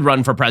Stewart should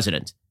run for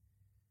president.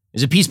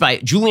 There's a piece by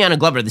Juliana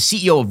Glover, the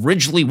CEO of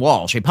Ridgely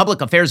Walsh, a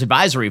public affairs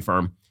advisory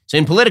firm. So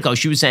in Politico,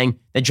 she was saying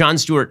that Jon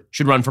Stewart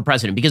should run for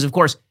president because, of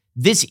course,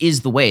 this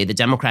is the way that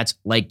Democrats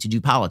like to do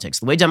politics.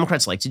 The way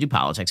Democrats like to do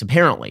politics,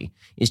 apparently,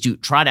 is to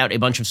trot out a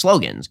bunch of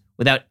slogans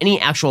without any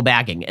actual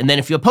backing. And then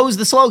if you oppose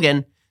the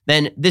slogan,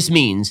 then this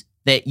means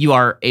that you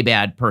are a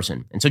bad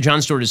person. And so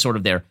Jon Stewart is sort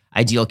of their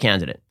ideal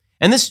candidate.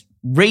 And this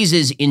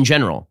raises, in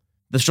general,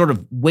 the sort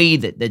of way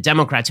that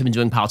Democrats have been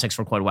doing politics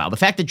for quite a while. The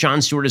fact that Jon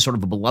Stewart is sort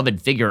of a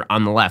beloved figure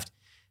on the left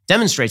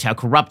demonstrates how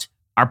corrupt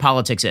our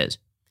politics is.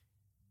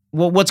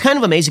 Well, what's kind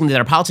of amazing is that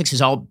our politics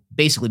has all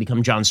basically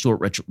become Jon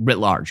Stewart writ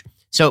large.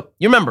 So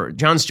you remember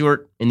Jon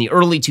Stewart in the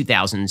early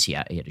 2000s, he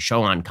had a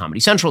show on Comedy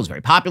Central, it was a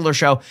very popular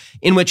show,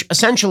 in which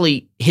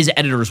essentially his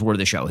editors were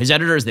the show. His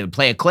editors, they would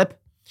play a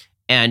clip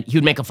and he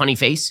would make a funny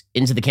face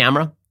into the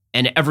camera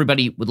and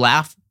everybody would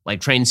laugh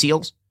like trained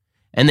seals.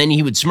 And then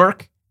he would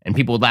smirk and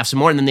people would laugh some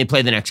more, and then they'd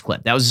play the next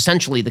clip. That was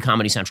essentially the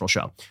Comedy Central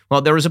show.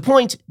 Well, there was a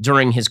point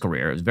during his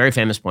career, it was a very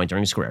famous point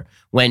during his career,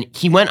 when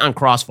he went on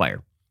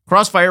Crossfire.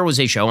 Crossfire was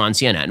a show on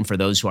CNN, for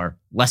those who are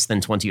less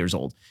than 20 years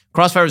old.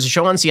 Crossfire was a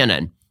show on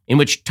CNN in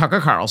which Tucker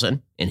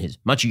Carlson, in his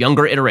much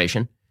younger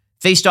iteration,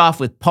 faced off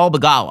with Paul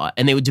Begala,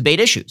 and they would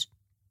debate issues.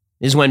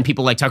 This is when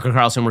people like Tucker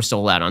Carlson were still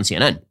allowed on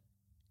CNN.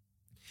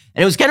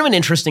 And it was kind of an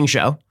interesting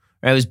show.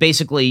 It was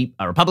basically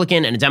a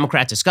Republican and a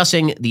Democrat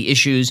discussing the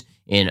issues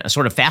in a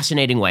sort of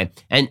fascinating way.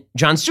 And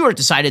Jon Stewart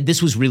decided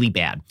this was really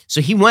bad.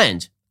 So he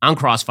went on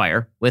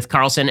Crossfire with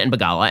Carlson and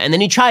Begala, and then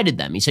he chided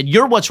them. He said,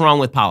 "You're what's wrong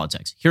with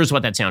politics." Here's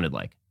what that sounded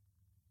like.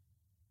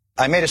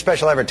 I made a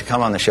special effort to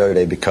come on the show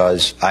today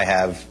because I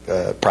have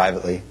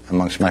privately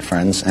amongst my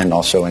friends and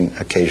also in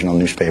occasional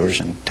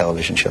newspapers and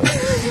television shows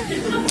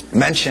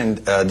mentioned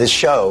this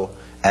show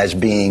as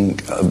being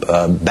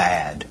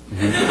bad.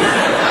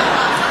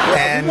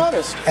 And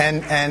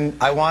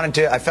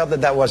I felt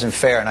that wasn't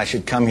fair, and I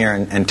should come here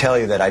and tell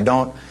you that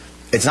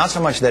it's not so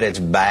much that it's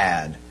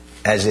bad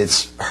as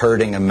it's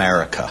hurting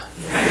America.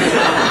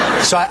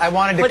 So I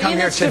wanted to come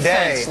here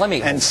today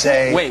and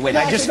say,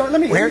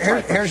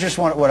 here's just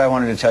what I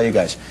wanted to tell you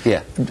guys.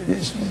 Yeah.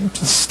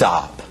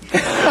 Stop.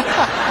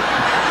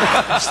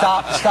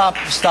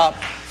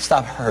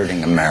 Stop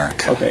hurting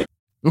America.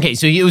 Okay,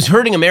 so it was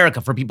hurting America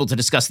for people to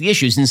discuss the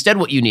issues. Instead,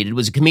 what you needed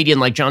was a comedian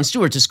like Jon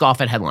Stewart to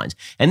scoff at headlines.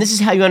 And this is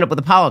how you end up with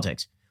the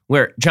politics,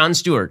 where Jon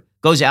Stewart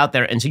goes out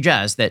there and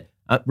suggests that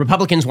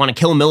Republicans want to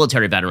kill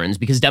military veterans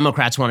because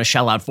Democrats want to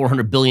shell out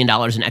 $400 billion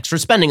in extra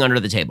spending under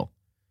the table.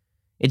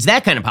 It's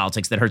that kind of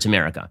politics that hurts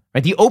America,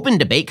 right? The open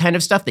debate kind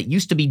of stuff that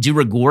used to be de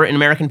rigueur in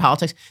American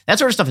politics, that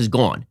sort of stuff is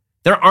gone.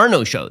 There are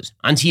no shows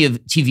on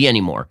TV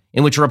anymore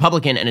in which a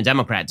Republican and a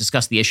Democrat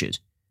discuss the issues.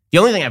 The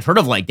only thing I've heard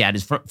of like that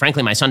is,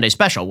 frankly, my Sunday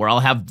special, where I'll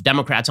have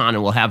Democrats on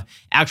and we'll have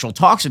actual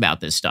talks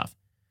about this stuff.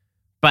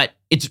 But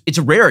it's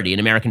a rarity in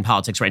American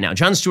politics right now.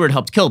 Jon Stewart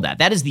helped kill that.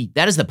 That is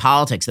the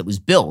politics that was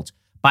built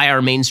by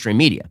our mainstream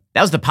media.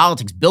 That was the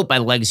politics built by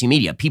the legacy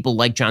media. People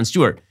like Jon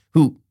Stewart,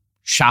 who,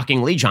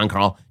 shockingly, John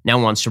Carl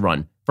now wants to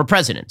run for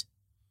president.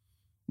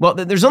 Well,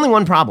 there's only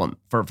one problem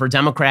for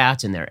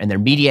Democrats and their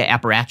media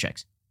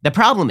apparatchiks. The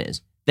problem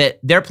is that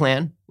their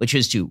plan, which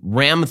is to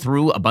ram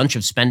through a bunch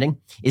of spending,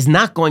 is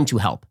not going to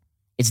help.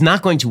 It's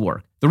not going to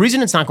work. The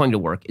reason it's not going to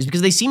work is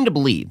because they seem to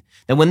believe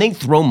that when they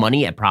throw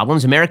money at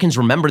problems, Americans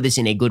remember this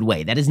in a good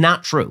way. That is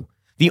not true.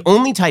 The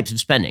only types of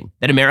spending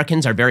that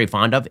Americans are very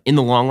fond of in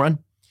the long run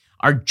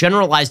are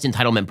generalized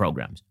entitlement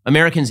programs.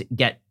 Americans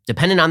get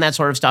dependent on that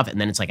sort of stuff, and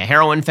then it's like a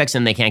heroin fix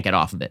and they can't get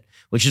off of it,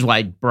 which is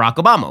why Barack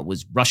Obama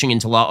was rushing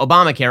into law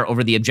Obamacare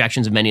over the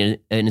objections of many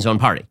in his own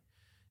party.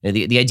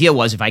 The idea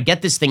was, if I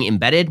get this thing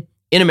embedded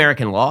in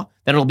American law,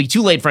 then it'll be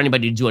too late for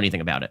anybody to do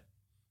anything about it.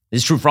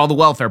 This is true for all the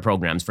welfare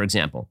programs, for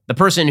example. The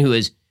person who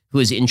is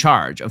in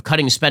charge of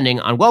cutting spending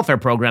on welfare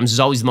programs is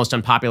always the most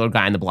unpopular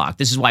guy on the block.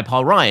 This is why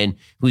Paul Ryan,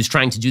 who's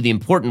trying to do the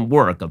important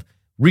work of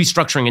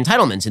restructuring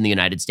entitlements in the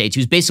United States,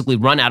 who's basically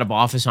run out of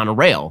office on a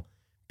rail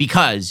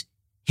because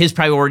his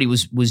priority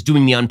was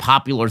doing the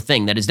unpopular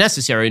thing that is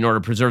necessary in order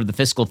to preserve the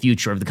fiscal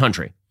future of the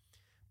country.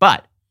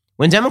 But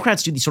When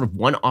Democrats do these sort of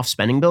one-off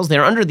spending bills,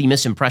 they're under the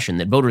misimpression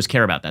that voters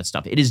care about that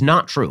stuff. It is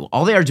not true.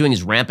 All they are doing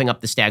is ramping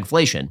up the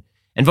stagflation,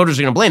 and voters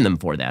are going to blame them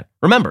for that.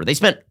 Remember, they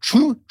spent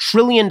 $2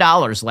 trillion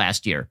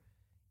last year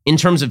in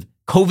terms of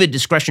COVID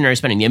discretionary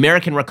spending, the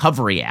American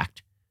Recovery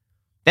Act.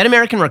 That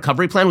American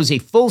Recovery Plan was a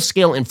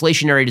full-scale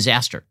inflationary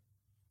disaster.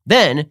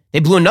 Then they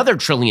blew another $1.2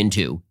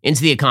 trillion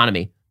into the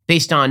economy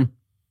based on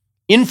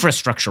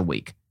Infrastructure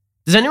Week.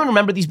 Does anyone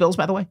remember these bills,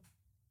 by the way?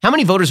 How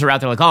many voters are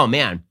out there like, oh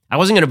man, I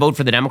wasn't going to vote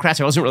for the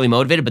Democrats. I wasn't really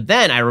motivated. But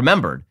then I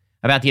remembered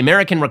about the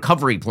American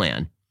Recovery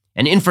Plan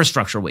and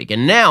Infrastructure Week.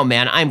 And now,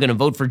 man, I'm going to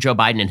vote for Joe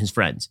Biden and his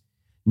friends.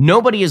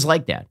 Nobody is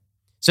like that.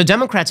 So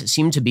Democrats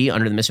seem to be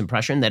under the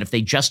misimpression that if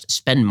they just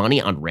spend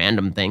money on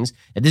random things,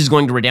 that this is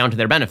going to redound to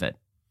their benefit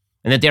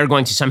and that they're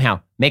going to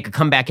somehow make a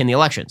comeback in the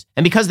elections.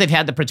 And because they've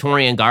had the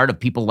Praetorian Guard of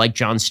people like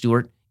Jon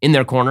Stewart in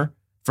their corner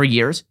for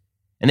years,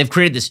 and they've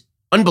created this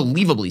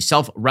unbelievably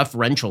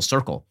self-referential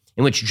circle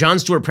in which Jon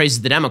Stewart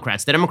praises the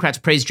Democrats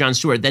praise Jon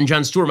Stewart, then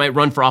Jon Stewart might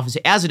run for office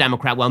as a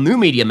Democrat while new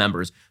media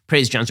members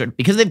praise Jon Stewart.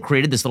 Because they've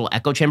created this little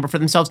echo chamber for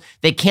themselves,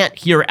 they can't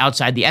hear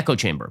outside the echo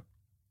chamber.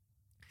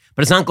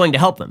 But it's not going to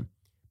help them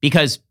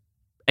because,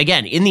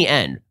 again, in the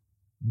end,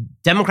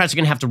 Democrats are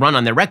going to have to run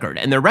on their record,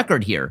 and their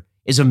record here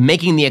is of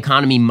making the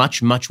economy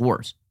much, much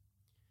worse.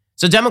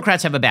 So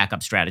Democrats have a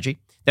backup strategy.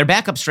 Their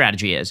backup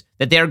strategy is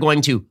that they're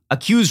going to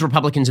accuse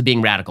Republicans of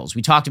being radicals.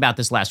 We talked about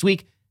this last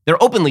week.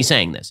 They're openly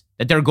saying this,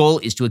 that their goal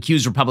is to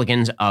accuse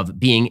Republicans of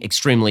being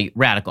extremely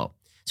radical.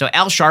 So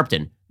Al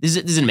Sharpton, this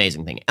is an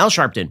amazing thing. Al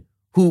Sharpton,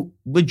 who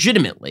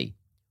legitimately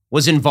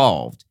was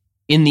involved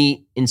in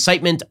the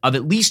incitement of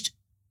at least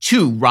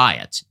 2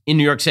 riots in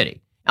New York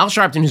City. Al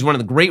Sharpton, who's one of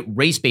the great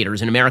race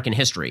baiters in American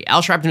history.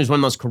 Al Sharpton, who's one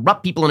of the most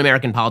corrupt people in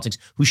American politics,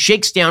 who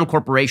shakes down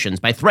corporations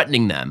by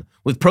threatening them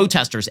with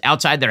protesters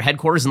outside their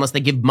headquarters unless they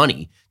give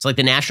money. It's like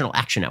the National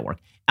Action Network.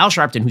 Al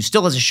Sharpton, who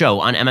still has a show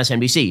on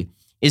MSNBC,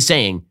 is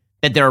saying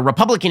that there are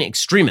Republican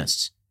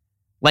extremists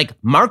like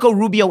Marco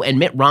Rubio and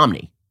Mitt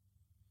Romney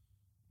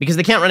because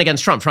they can't run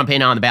against Trump. Trump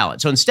ain't on the ballot.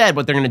 So instead,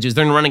 what they're going to do is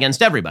they're going to run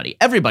against everybody.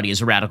 Everybody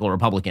is a radical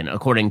Republican,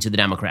 according to the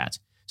Democrats.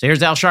 So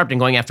here's Al Sharpton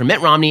going after Mitt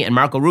Romney and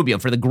Marco Rubio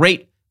for the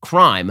great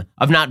crime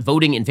of not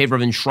voting in favor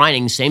of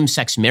enshrining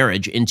same-sex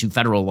marriage into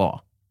federal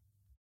law.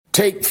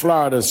 Take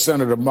Florida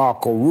Senator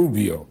Marco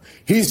Rubio.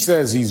 He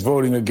says he's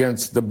voting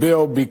against the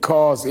bill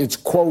because it's,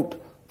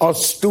 quote, a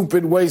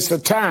stupid waste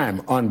of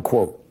time,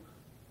 unquote.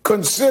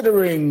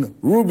 Considering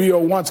Rubio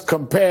once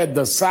compared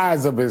the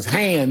size of his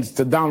hands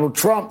to Donald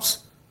Trump's,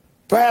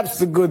 perhaps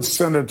the good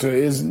senator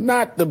is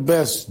not the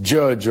best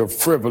judge of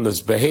frivolous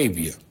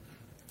behavior.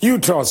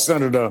 Utah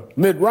Senator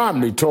Mitt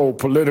Romney told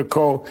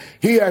Politico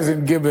he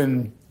hasn't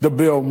given the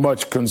bill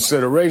much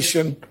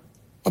consideration.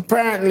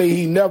 Apparently,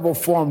 he never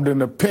formed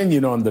an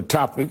opinion on the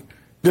topic,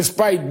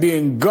 despite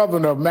being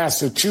governor of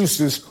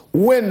Massachusetts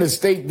when the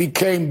state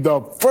became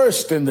the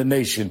first in the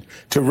nation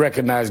to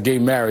recognize gay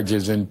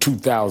marriages in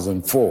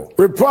 2004.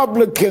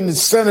 Republican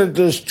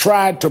senators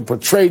tried to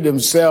portray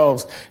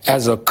themselves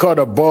as a cut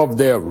above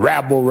their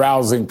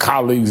rabble-rousing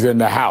colleagues in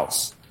the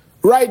House.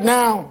 Right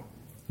now,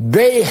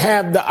 they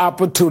have the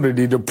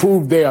opportunity to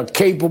prove they are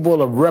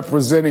capable of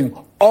representing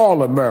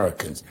all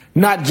Americans,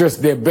 not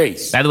just their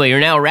base. By the way, you're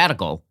now a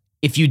radical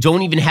if you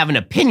don't even have an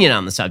opinion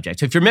on the subject.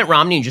 So if you're Mitt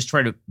Romney and just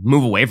try to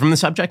move away from the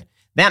subject,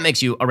 that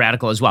makes you a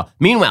radical as well.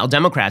 Meanwhile,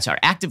 Democrats are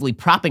actively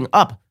propping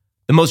up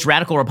the most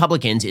radical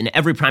Republicans in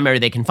every primary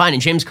they can find.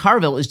 And James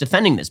Carville is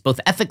defending this, both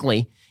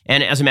ethically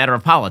and as a matter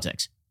of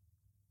politics.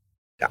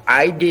 The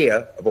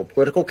idea of a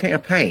political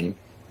campaign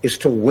is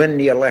to win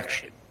the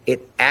election.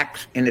 It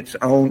acts in its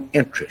own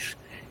interest.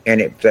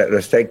 And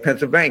let's take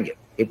Pennsylvania.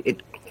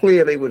 It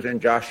clearly was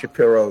in Josh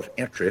Shapiro's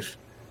interest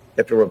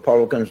that the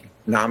Republicans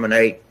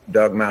nominate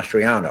Doug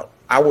Mastriano.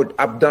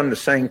 I've done the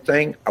same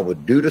thing. I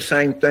would do the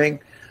same thing.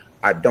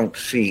 I don't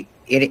see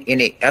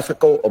any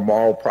ethical or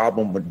moral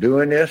problem with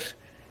doing this.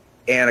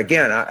 And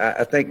again,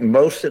 I think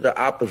most of the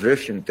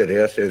opposition to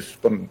this is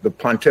from the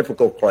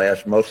pontifical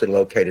class, mostly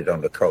located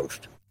on the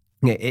coast.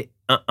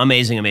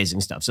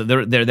 Amazing stuff. So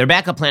their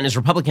backup plan is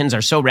Republicans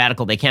are so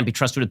radical they can't be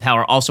trusted with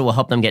power. Also will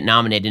help them get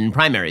nominated in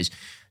primaries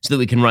so that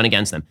we can run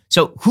against them.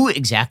 So who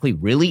exactly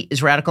really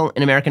is radical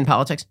in American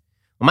politics?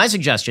 Well, my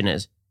suggestion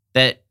is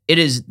that it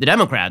is the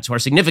Democrats who are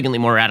significantly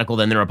more radical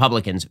than the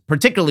Republicans,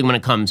 particularly when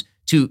it comes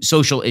to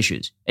social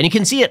issues. And you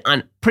can see it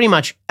on pretty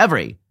much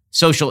every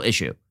social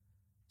issue.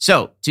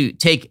 So to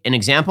take an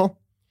example,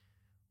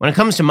 when it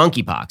comes to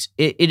monkeypox,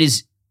 it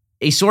is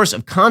a source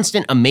of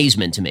constant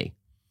amazement to me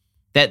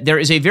that there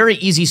is a very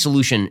easy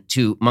solution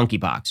to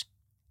monkeypox.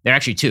 There are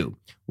actually 2.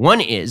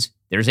 One is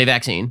there's a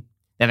vaccine.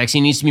 That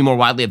vaccine needs to be more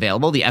widely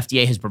available. The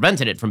FDA has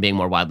prevented it from being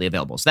more widely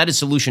available. So that is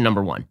solution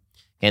number 1.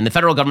 And the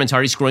federal government's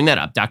already screwing that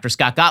up. Dr.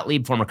 Scott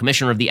Gottlieb, former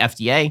commissioner of the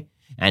FDA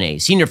and a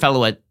senior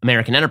fellow at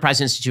American Enterprise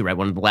Institute, right,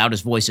 one of the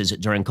loudest voices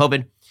during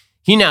COVID,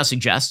 he now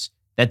suggests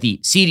that the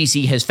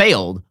CDC has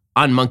failed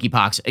on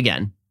monkeypox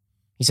again.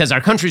 He says,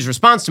 our country's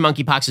response to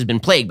monkeypox has been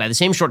plagued by the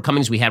same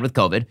shortcomings we had with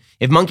COVID.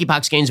 If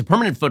monkeypox gains a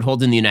permanent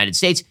foothold in the United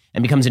States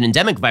and becomes an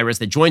endemic virus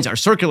that joins our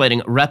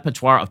circulating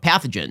repertoire of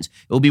pathogens,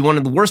 it will be one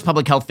of the worst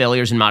public health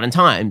failures in modern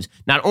times,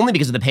 not only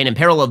because of the pain and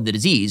peril of the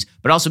disease,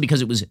 but also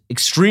because it was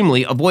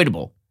extremely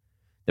avoidable.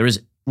 There was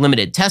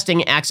limited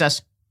testing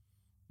access.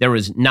 There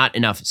was not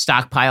enough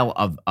stockpile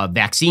of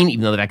vaccine,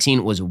 even though the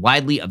vaccine was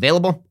widely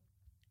available.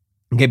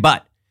 Okay,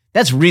 but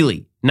that's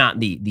really not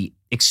the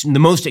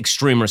most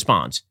extreme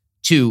response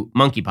to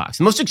monkeypox.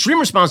 The most extreme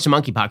response to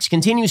monkeypox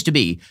continues to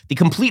be the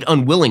complete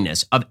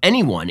unwillingness of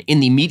anyone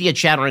in the media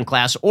chattering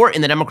class or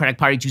in the Democratic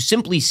Party to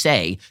simply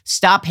say,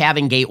 stop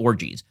having gay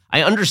orgies.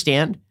 I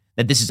understand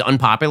that this is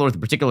unpopular with a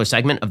particular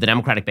segment of the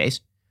Democratic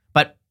base,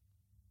 but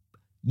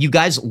you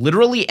guys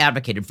literally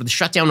advocated for the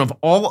shutdown of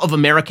all of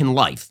American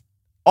life,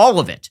 all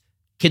of it.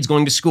 Kids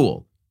going to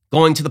school,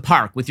 going to the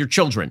park with your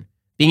children,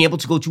 being able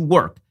to go to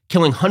work,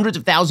 killing hundreds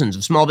of thousands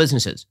of small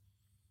businesses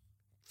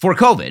for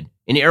COVID,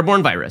 an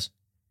airborne virus.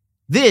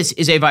 This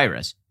is a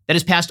virus that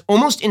is passed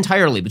almost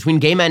entirely between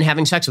gay men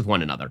having sex with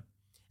one another.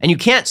 And you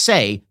can't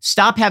say,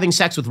 stop having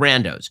sex with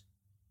randos.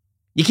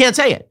 You can't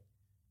say it.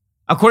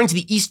 According to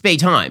the East Bay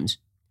Times,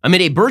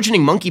 amid a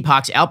burgeoning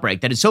monkeypox outbreak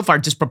that has so far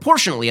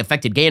disproportionately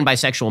affected gay and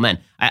bisexual men.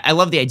 I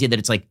love the idea that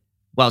it's like,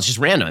 well, it's just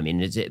random. I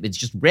mean, it's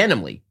just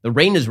randomly. The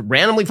rain is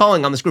randomly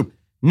falling on this group.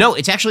 No,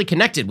 it's actually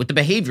connected with the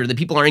behavior that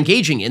people are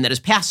engaging in that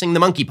is passing the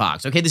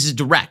monkeypox. Okay, this is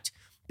direct.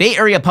 Bay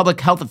Area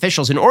public health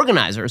officials and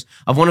organizers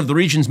of one of the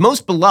region's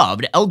most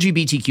beloved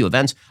LGBTQ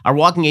events are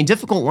walking a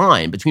difficult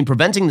line between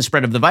preventing the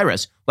spread of the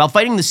virus while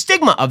fighting the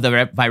stigma of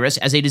the virus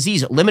as a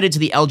disease limited to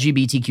the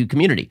LGBTQ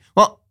community.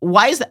 Well,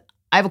 why is that?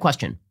 I have a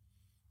question.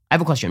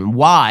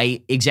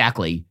 Why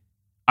exactly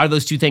are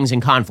those two things in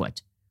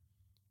conflict?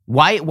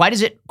 Why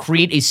does it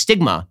create a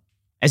stigma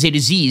as a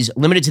disease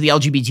limited to the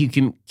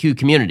LGBTQ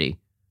community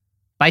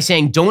by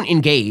saying don't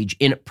engage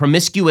in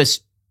promiscuous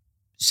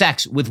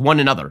sex with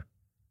one another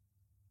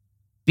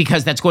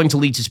because that's going to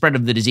lead to spread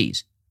of the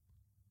disease?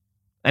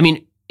 I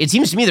mean, it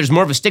seems to me there's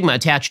more of a stigma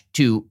attached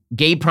to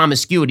gay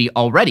promiscuity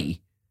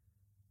already,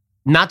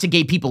 not to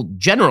gay people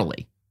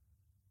generally.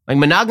 Like,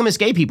 monogamous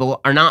gay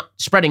people are not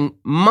spreading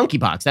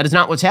monkeypox. That is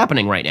not what's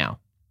happening right now.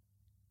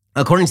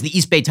 According to the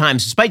East Bay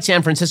Times, despite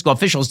San Francisco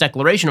officials'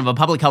 declaration of a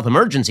public health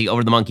emergency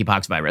over the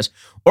monkeypox virus,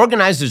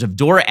 organizers of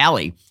Door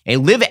Alley, a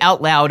live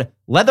out loud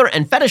leather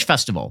and fetish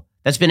festival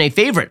that's been a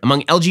favorite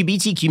among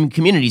LGBTQ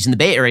communities in the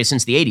Bay Area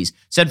since the 80s,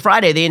 said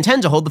Friday they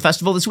intend to hold the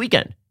festival this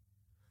weekend.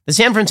 The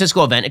San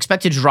Francisco event,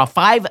 expected to draw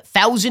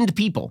 5,000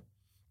 people,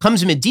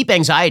 comes amid deep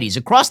anxieties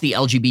across the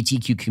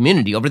LGBTQ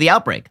community over the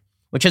outbreak,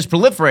 which has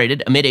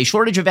proliferated amid a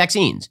shortage of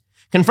vaccines,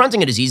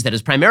 confronting a disease that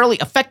has primarily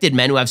affected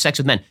men who have sex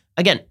with men.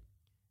 Again,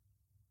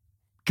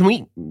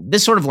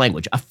 this sort of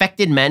language,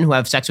 affected men who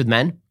have sex with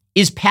men,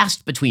 is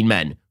passed between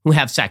men who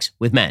have sex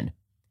with men.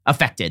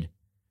 Affected.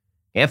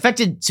 Okay,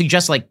 affected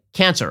suggests like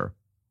cancer,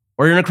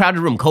 or you're in a crowded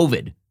room,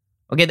 COVID.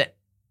 Okay,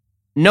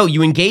 no,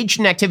 you engaged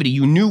in activity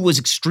you knew was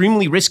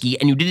extremely risky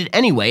and you did it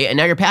anyway, and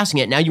now you're passing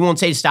it. Now you won't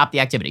say to stop the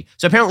activity.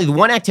 So apparently the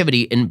one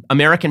activity in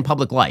American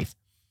public life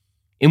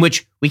in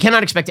which we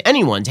cannot expect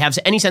anyone to have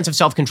any sense of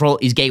self-control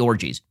is gay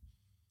orgies.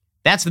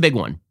 That's the big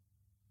one.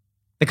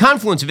 The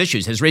confluence of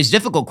issues has raised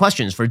difficult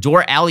questions for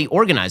Door Alley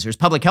organizers,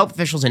 public health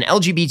officials, and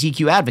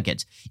LGBTQ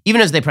advocates,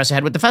 even as they press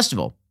ahead with the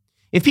festival.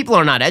 If people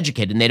are not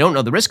educated and they don't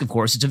know the risk, of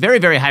course, it's a very,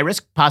 very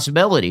high-risk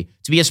possibility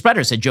to be a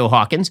spreader, said Joe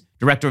Hawkins,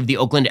 director of the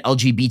Oakland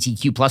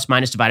LGBTQ plus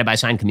minus divided by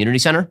sign community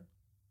center.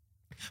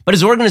 But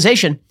his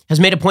organization has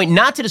made a point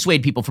not to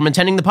dissuade people from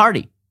attending the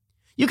party.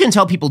 You can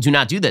tell people do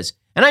not do this,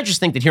 and I just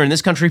think that here in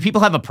this country,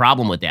 people have a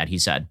problem with that, he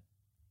said.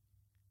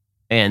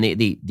 And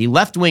the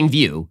left-wing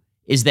view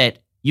is that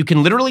you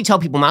can literally tell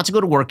people not to go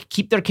to work,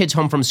 keep their kids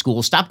home from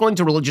school, stop going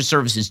to religious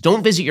services,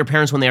 don't visit your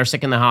parents when they are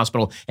sick in the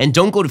hospital, and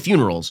don't go to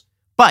funerals.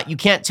 But you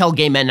can't tell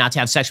gay men not to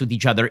have sex with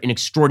each other in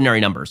extraordinary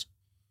numbers.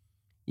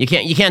 You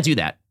can't do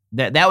that.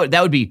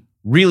 That would be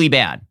really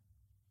bad.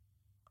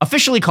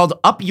 Officially called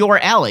Up Your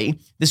Alley,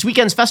 this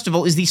weekend's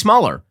festival is the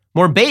smaller,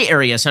 more Bay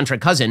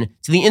Area-centric cousin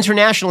to the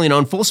internationally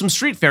known Folsom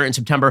Street Fair in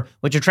September,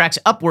 which attracts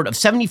upward of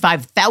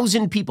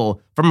 75,000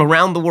 people from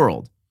around the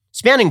world.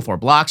 Spanning 4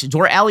 blocks,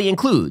 Door Alley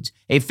includes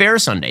a fair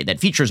Sunday that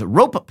features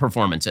rope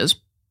performances,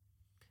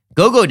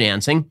 go-go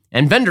dancing,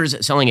 and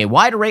vendors selling a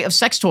wide array of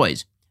sex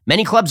toys.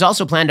 Many clubs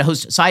also plan to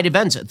host side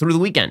events through the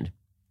weekend.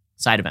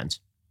 Side events.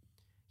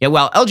 Yet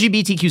while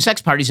LGBTQ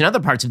sex parties in other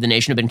parts of the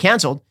nation have been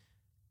canceled,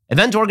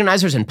 event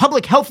organizers and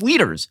public health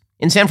leaders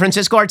in San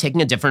Francisco are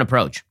taking a different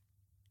approach.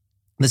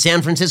 The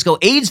San Francisco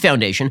AIDS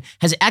Foundation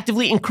has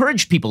actively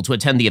encouraged people to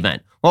attend the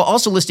event, while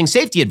also listing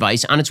safety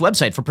advice on its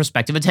website for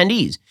prospective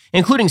attendees,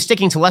 including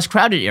sticking to less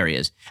crowded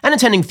areas and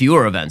attending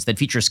fewer events that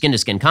feature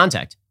skin-to-skin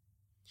contact.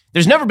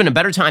 There's never been a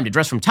better time to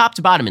dress from top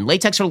to bottom in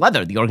latex or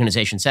leather, the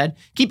organization said.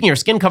 Keeping your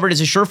skin covered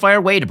is a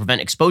surefire way to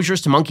prevent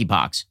exposures to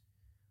monkeypox.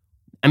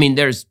 I mean,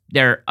 there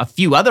are a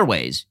few other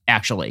ways,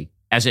 actually,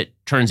 as it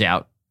turns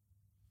out.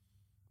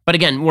 But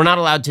again, we're not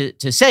allowed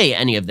to say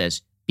any of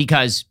this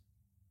because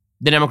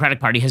the Democratic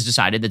Party has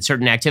decided that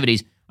certain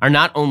activities are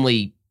not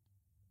only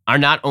are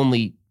not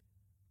only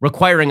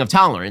requiring of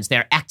tolerance, they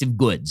are active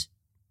goods.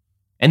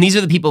 And these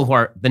are the people who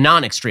are the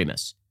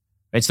non-extremists.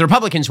 It's the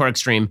Republicans who are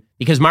extreme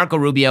because Marco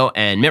Rubio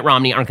and Mitt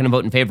Romney aren't going to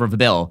vote in favor of a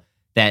bill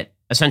that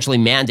essentially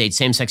mandates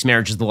same-sex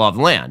marriage as the law of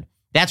the land.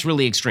 That's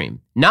really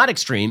extreme. Not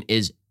extreme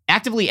is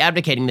actively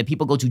advocating that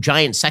people go to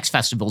giant sex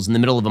festivals in the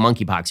middle of a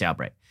monkeypox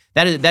outbreak.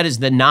 That is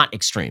the not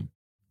extreme.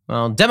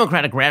 Well,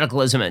 Democratic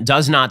radicalism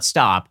does not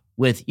stop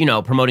with,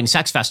 promoting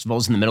sex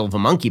festivals in the middle of a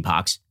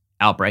monkeypox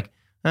outbreak.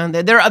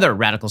 There are other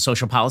radical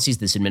social policies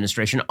this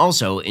administration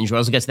also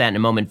enjoys. We'll get to that in a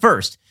moment.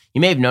 First,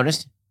 you may have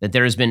noticed that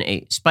there has been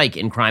a spike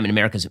in crime in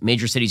America's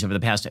major cities over the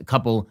past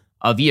couple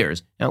of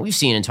years. Now, we've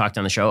seen and talked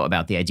on the show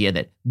about the idea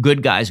that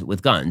good guys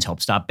with guns help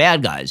stop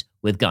bad guys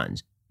with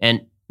guns.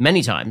 And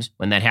many times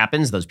when that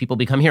happens, those people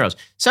become heroes.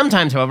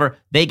 Sometimes, however,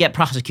 they get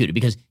prosecuted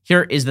because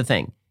here is the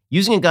thing.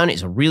 Using a gun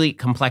is a really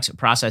complex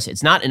process.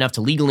 It's not enough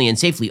to legally and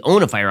safely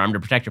own a firearm to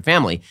protect your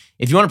family.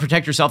 If you want to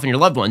protect yourself and your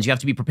loved ones, you have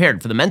to be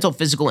prepared for the mental,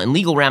 physical, and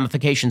legal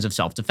ramifications of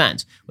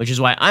self-defense, which is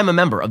why I'm a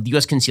member of the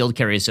U.S. Concealed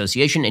Carry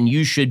Association, and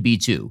you should be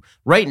too.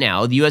 Right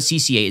now, the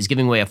USCCA is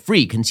giving away a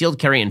free concealed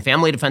carry and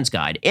family defense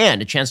guide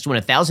and a chance to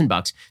win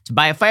 $1,000 to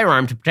buy a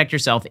firearm to protect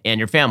yourself and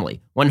your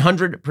family.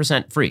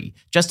 100% free.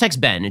 Just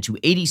text Ben to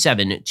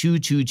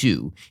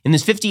 87222. In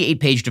this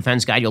 58-page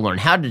defense guide, you'll learn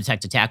how to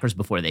detect attackers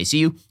before they see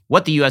you,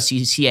 what the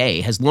USCCA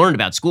has learned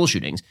about school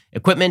shootings,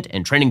 equipment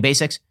and training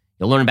basics.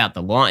 You'll learn about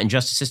the law and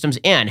justice systems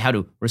and how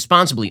to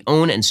responsibly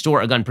own and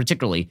store a gun,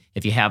 particularly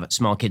if you have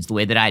small kids the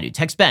way that I do.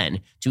 Text Ben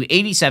to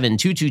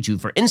 87222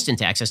 for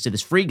instant access to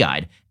this free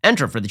guide.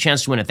 Enter for the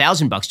chance to win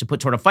 $1,000 to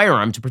put toward a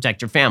firearm to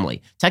protect your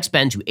family. Text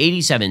Ben to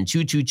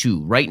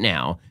 87222 right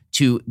now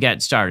to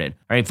get started.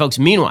 All right, folks.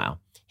 Meanwhile,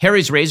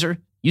 Harry's Razor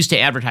used to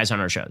advertise on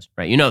our shows,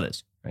 right? You know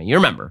this, right? You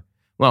remember.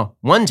 Well,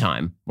 one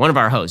time, one of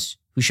our hosts,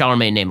 who shall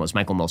remain nameless,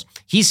 Michael Mills,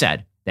 he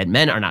said that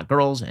men are not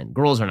girls and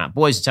girls are not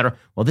boys, etc.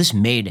 Well, this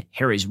made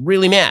Harry's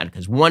really mad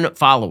because one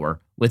follower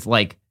with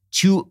like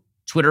 2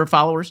 Twitter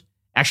followers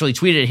actually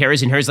tweeted at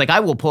Harry's, and Harry's like, I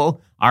will pull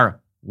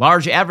our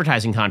large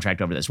advertising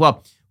contract over this.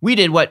 Well, we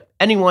did what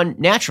anyone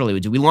naturally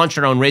would do. We launched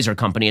our own razor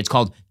company. It's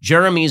called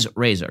Jeremy's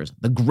Razors,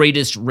 the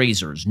greatest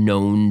razors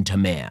known to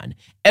man.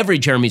 Every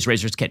Jeremy's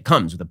Razors kit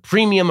comes with a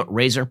premium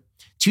razor,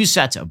 2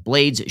 sets of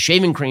blades,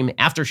 shaving cream,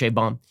 aftershave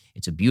balm.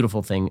 It's a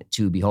beautiful thing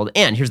to behold.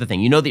 And here's the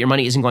thing. You know that your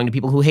money isn't going to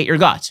people who hate your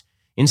guts.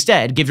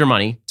 Instead, give your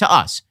money to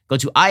us. Go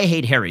to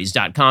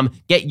IHateHarrys.com.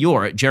 Get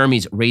your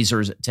Jeremy's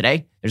Razors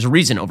today. There's a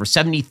reason over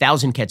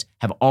 70,000 kits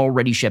have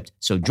already shipped.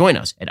 So join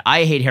us at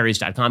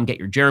IHateHarrys.com. Get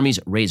your Jeremy's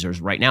Razors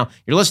right now.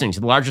 You're listening to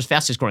the largest,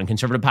 fastest growing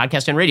conservative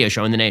podcast and radio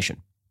show in the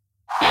nation.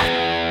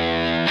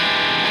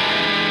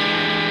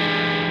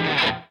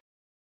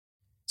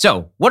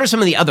 So what are some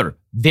of the other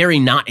very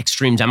not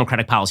extreme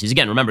Democratic policies?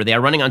 Again, remember, they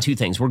are running on 2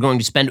 things. We're going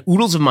to spend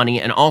oodles of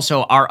money, and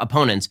also our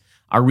opponents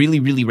are really,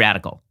 really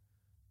radical.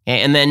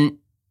 And then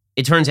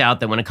it turns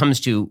out that when it comes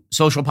to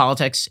social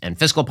politics and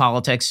fiscal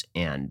politics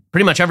and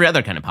pretty much every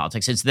other kind of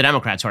politics, it's the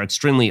Democrats who are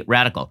extremely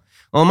radical.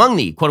 Well, among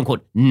the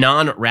quote-unquote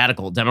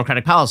non-radical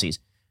Democratic policies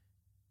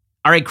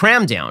are a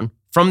cram down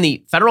from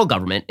the federal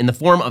government in the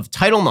form of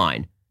Title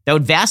IX that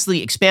would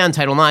vastly expand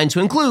Title IX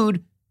to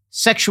include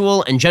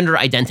sexual and gender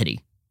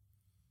identity.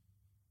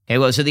 Okay,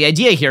 well, so the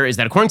idea here is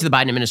that according to the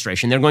Biden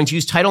administration, they're going to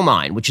use Title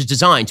IX, which is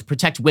designed to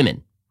protect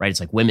women, right? It's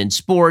like women's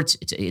sports,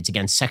 it's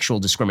against sexual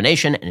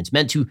discrimination, and it's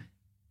meant to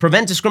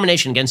prevent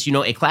discrimination against,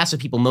 a class of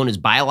people known as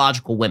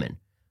biological women.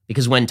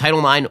 Because when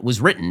Title IX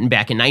was written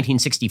back in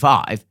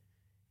 1965,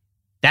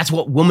 that's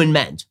what woman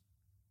meant.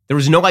 There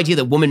was no idea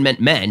that woman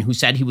meant men who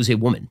said he was a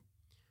woman.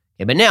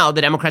 Okay, but now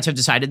the Democrats have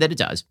decided that it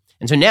does.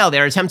 And so now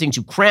they're attempting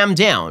to cram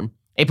down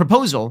a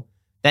proposal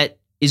that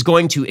is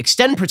going to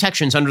extend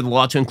protections under the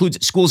law to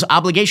include schools'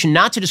 obligation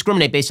not to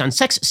discriminate based on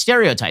sex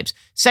stereotypes,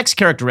 sex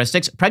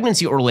characteristics,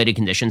 pregnancy or related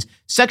conditions,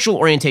 sexual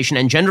orientation,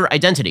 and gender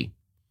identity,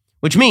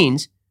 which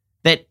means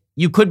that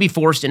you could be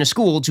forced in a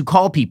school to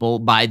call people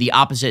by the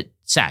opposite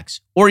sex,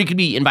 or you could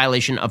be in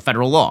violation of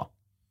federal law.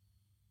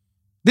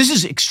 This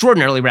is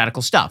extraordinarily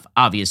radical stuff,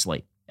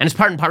 obviously, and it's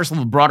part and parcel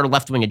of a broader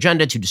left-wing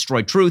agenda to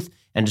destroy truth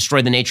and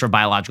destroy the nature of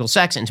biological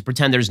sex and to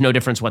pretend there's no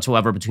difference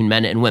whatsoever between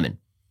men and women.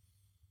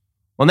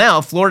 Well,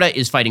 now Florida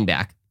is fighting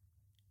back.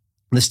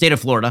 The state of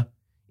Florida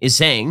is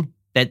saying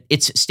that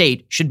its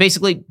state should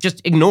basically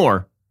just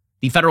ignore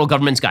the federal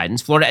government's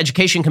guidance. Florida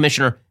Education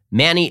Commissioner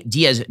Manny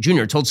Diaz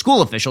Jr. told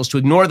school officials to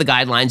ignore the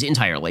guidelines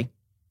entirely.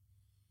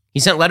 He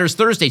sent letters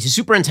Thursday to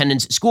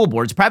superintendents, school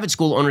boards, private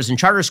school owners, and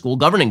charter school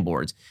governing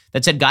boards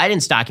that said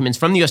guidance documents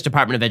from the U.S.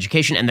 Department of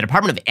Education and the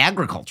Department of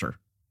Agriculture.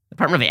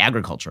 Department of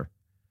Agriculture,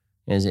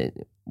 is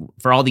it,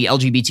 for all the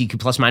LGBTQ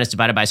plus minus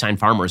divided by sign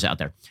farmers out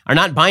there, are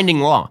not binding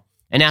law,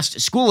 and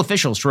asked school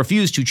officials to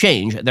refuse to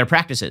change their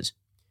practices.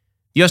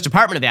 The U.S.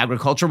 Department of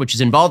Agriculture, which is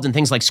involved in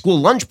things like school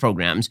lunch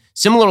programs,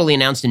 similarly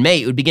announced in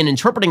May it would begin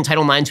interpreting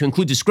Title IX to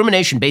include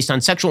discrimination based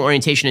on sexual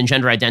orientation and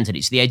gender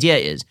identity. So the idea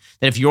is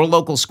that if your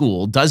local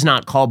school does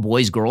not call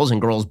boys girls and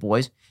girls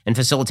boys and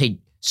facilitate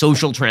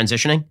social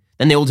transitioning,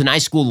 then they will deny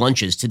school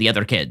lunches to the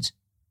other kids.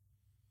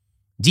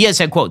 Diaz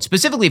said, quote,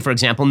 specifically, for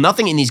example,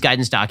 nothing in these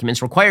guidance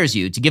documents requires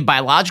you to give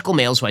biological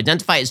males who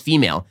identify as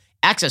female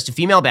access to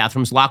female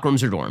bathrooms, locker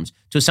rooms, or dorms,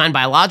 to assign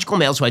biological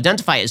males who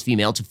identify as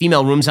female to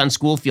female rooms on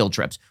school field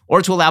trips,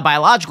 or to allow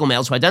biological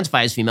males who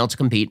identify as female to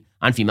compete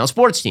on female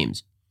sports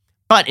teams.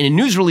 But in a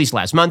news release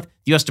last month,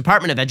 the U.S.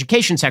 Department of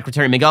Education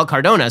Secretary Miguel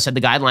Cardona said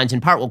the guidelines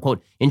in part will,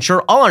 quote,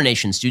 ensure all our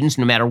nation's students,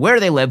 no matter where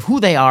they live, who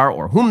they are,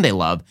 or whom they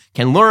love,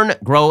 can learn,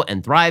 grow,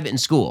 and thrive in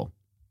school.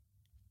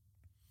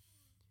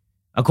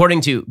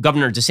 According to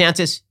Governor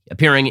DeSantis,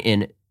 appearing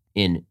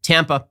in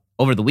Tampa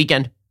over the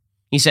weekend,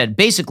 he said,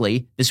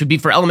 basically, this would be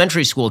for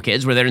elementary school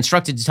kids where they're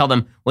instructed to tell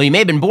them, well, you may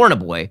have been born a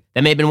boy.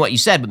 That may have been what you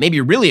said, but maybe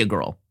you're really a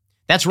girl.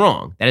 That's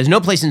wrong. That has no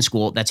place in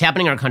school. That's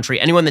happening in our country.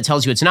 Anyone that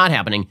tells you it's not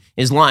happening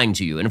is lying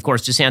to you. And of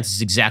course, DeSantis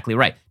is exactly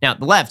right. Now,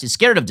 the left is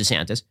scared of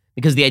DeSantis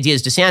because the idea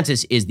is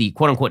DeSantis is the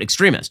quote-unquote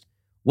extremist.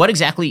 What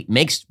exactly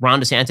makes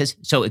Ron DeSantis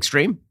so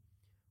extreme?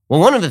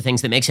 Well, one of the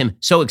things that makes him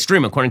so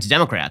extreme, according to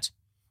Democrats,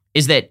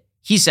 is that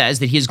he says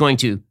that he is going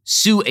to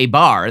sue a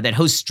bar that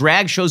hosts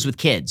drag shows with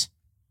kids,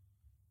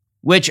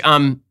 which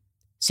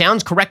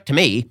sounds correct to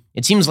me.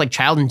 It seems like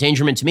child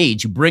endangerment to me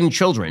to bring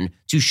children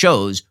to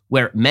shows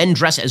where men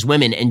dress as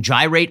women and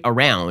gyrate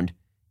around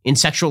in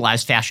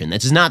sexualized fashion.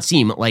 That does not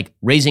seem like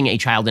raising a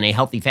child in a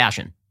healthy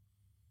fashion.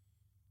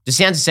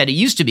 DeSantis said it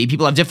used to be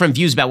people have different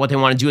views about what they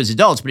want to do as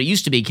adults, but it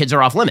used to be kids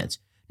are off limits.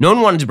 No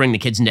one wanted to bring the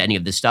kids into any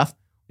of this stuff.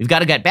 We've got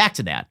to get back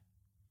to that.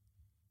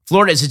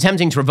 Florida is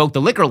attempting to revoke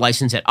the liquor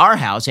license at Our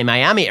House, a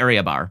Miami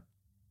area bar.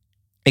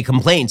 A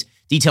complaint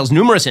details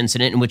numerous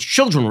incidents in which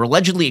children were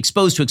allegedly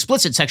exposed to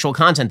explicit sexual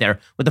content there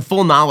with the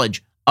full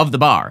knowledge of the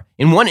bar.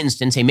 In one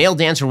instance, a male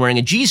dancer wearing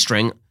a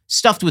G-string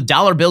stuffed with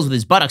dollar bills with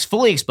his buttocks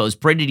fully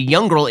exposed paraded a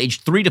young girl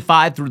aged 3 to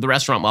 5 through the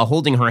restaurant while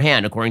holding her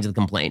hand, according to the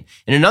complaint.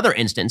 In another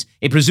instance,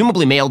 a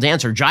presumably male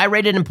dancer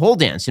gyrated and pole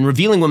danced in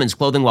revealing women's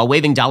clothing while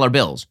waving dollar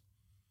bills.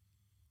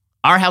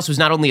 Our House was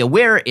not only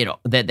aware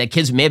that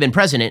kids may have been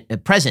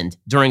present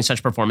during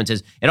such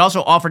performances, it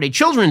also offered a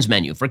children's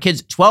menu for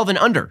kids 12 and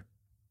under.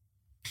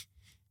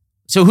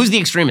 So who's the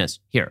extremist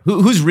here?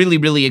 Who's really,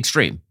 really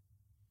extreme?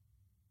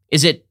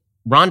 Is it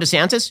Ron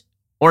DeSantis?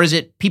 Or is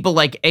it people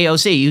like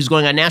AOC who's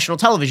going on national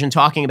television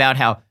talking about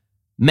how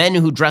men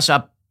who dress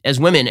up as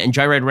women and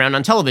gyrate around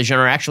on television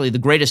are actually the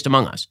greatest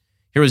among us?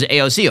 Here was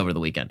AOC over the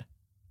weekend.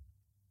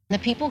 The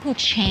people who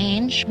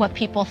change what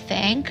people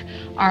think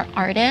are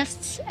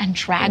artists and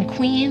drag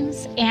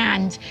queens.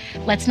 And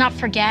let's not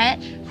forget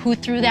who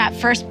threw that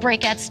first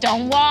brick at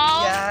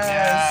Stonewall.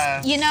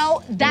 Yes. You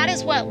know, that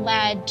is what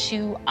led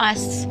to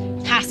us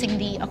passing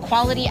the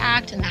Equality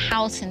Act in the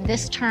House in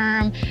this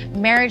term,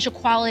 marriage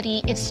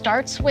equality. It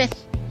starts with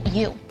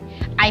you.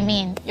 I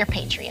mean, you're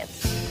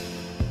patriots.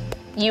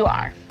 You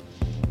are.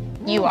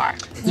 You are.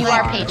 You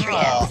are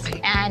patriots.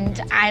 And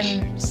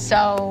I'm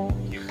so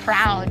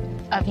proud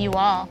of you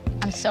all.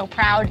 I'm so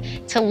proud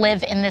to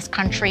live in this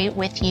country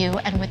with you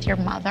and with your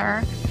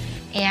mother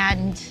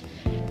and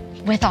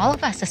with all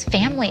of us as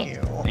family.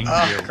 Thank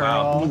you.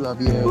 Girl. We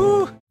love you.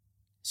 Woo.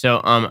 So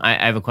I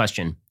have a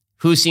question.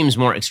 Who seems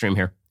more extreme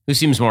here? Who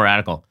seems more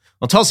radical?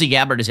 Well, Tulsi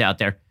Gabbard is out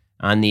there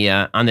on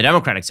the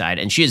Democratic side,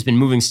 and she has been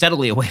moving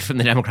steadily away from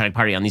the Democratic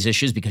Party on these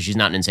issues because she's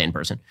not an insane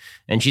person.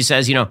 And she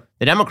says, you know,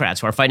 the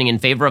Democrats who are fighting in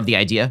favor of the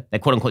idea that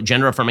quote unquote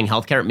gender affirming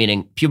healthcare,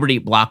 meaning puberty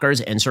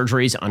blockers and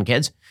surgeries on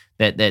kids,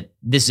 that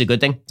this is a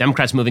good thing.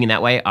 Democrats moving in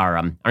that way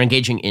are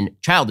engaging in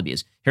child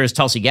abuse. Here's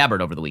Tulsi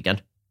Gabbard over the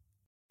weekend.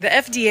 The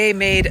FDA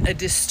made a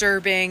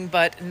disturbing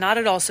but not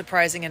at all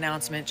surprising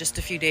announcement just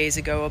a few days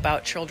ago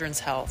about children's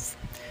health.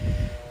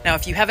 Now,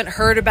 if you haven't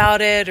heard about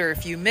it or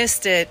if you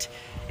missed it,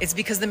 it's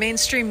because the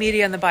mainstream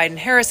media and the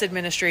Biden-Harris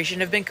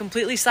administration have been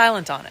completely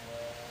silent on it.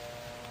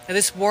 Now,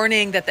 this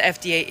warning that the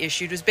FDA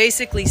issued was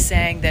basically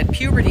saying that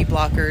puberty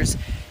blockers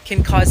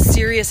can cause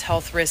serious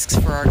health risks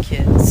for our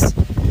kids.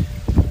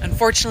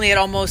 Unfortunately, at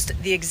almost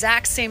the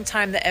exact same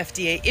time the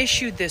FDA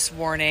issued this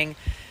warning,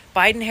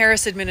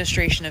 Biden-Harris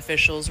administration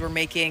officials were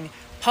making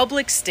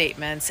public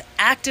statements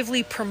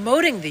actively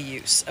promoting the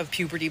use of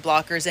puberty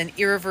blockers and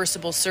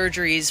irreversible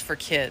surgeries for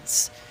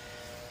kids.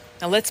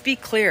 Now, let's be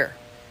clear.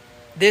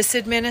 This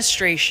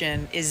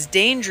administration is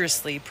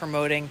dangerously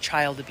promoting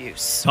child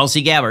abuse.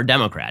 Tulsi Gabbard,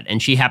 Democrat,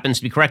 and she happens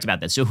to be correct about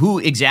that. So who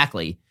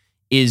exactly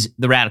is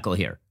the radical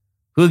here?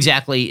 Who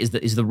exactly is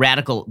the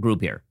radical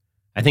group here?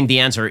 I think the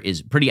answer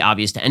is pretty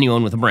obvious to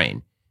anyone with a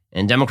brain.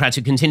 And Democrats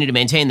who continue to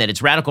maintain that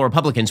it's radical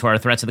Republicans who are a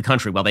threat to the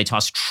country while they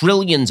toss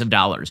trillions of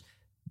dollars,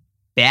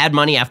 bad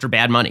money after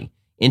bad money,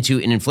 into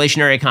an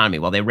inflationary economy,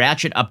 while they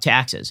ratchet up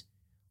taxes,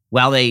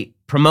 while they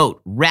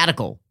promote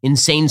radical,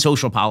 insane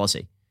social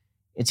policy.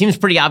 It seems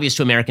pretty obvious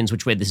to Americans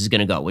which way this is going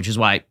to go, which is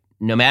why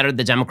no matter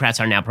the Democrats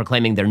are now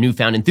proclaiming their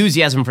newfound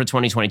enthusiasm for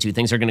 2022,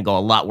 things are going to go a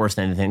lot worse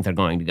than they think they're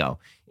going to go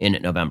in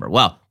November.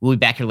 Well, we'll be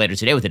back here later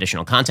today with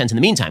additional content. In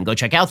the meantime, go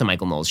check out The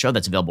Michael Knowles Show.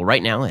 That's available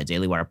right now at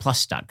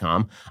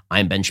DailyWirePlus.com.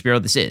 I'm Ben Shapiro.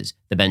 This is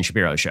The Ben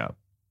Shapiro Show.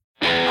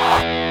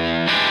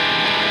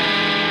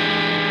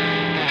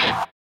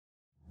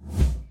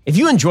 If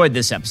you enjoyed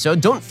this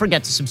episode, don't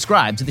forget to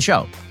subscribe to the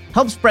show.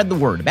 Help spread the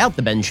word about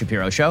The Ben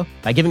Shapiro Show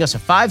by giving us a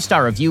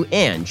 5-star review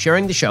and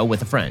sharing the show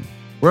with a friend.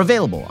 We're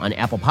available on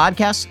Apple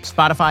Podcasts,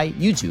 Spotify,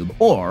 YouTube,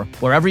 or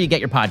wherever you get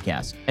your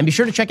podcasts. And be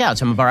sure to check out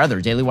some of our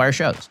other Daily Wire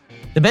shows.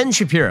 The Ben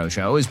Shapiro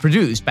Show is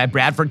produced by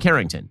Bradford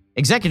Carrington,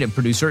 executive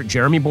producer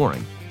Jeremy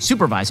Boring,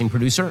 supervising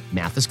producer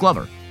Mathis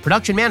Glover,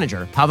 production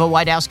manager Pavel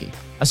Wydowski,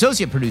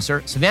 associate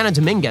producer Savannah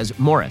Dominguez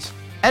Morris,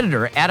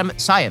 editor Adam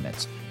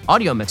Sayevitz,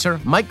 audio mixer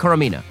Mike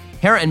Coromina,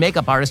 hair and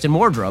makeup artist and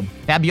wardrobe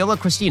Fabiola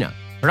Cristina,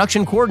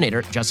 production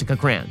coordinator Jessica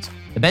Kranz.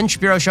 The Ben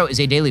Shapiro Show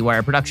is a Daily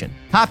Wire production.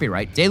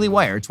 Copyright Daily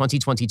Wire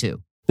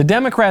 2022. The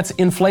Democrats'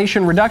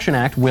 Inflation Reduction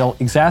Act will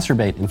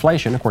exacerbate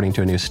inflation, according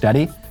to a new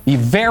study. The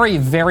very,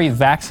 very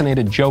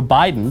vaccinated Joe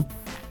Biden,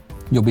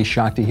 you'll be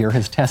shocked to hear,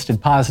 has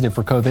tested positive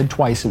for COVID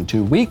twice in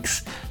 2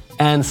 weeks.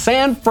 And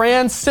San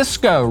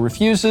Francisco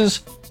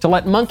refuses to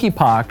let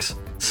monkeypox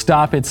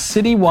stop its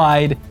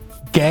citywide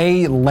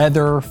gay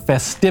leather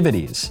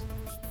festivities.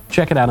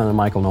 Check it out on The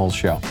Michael Knowles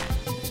Show.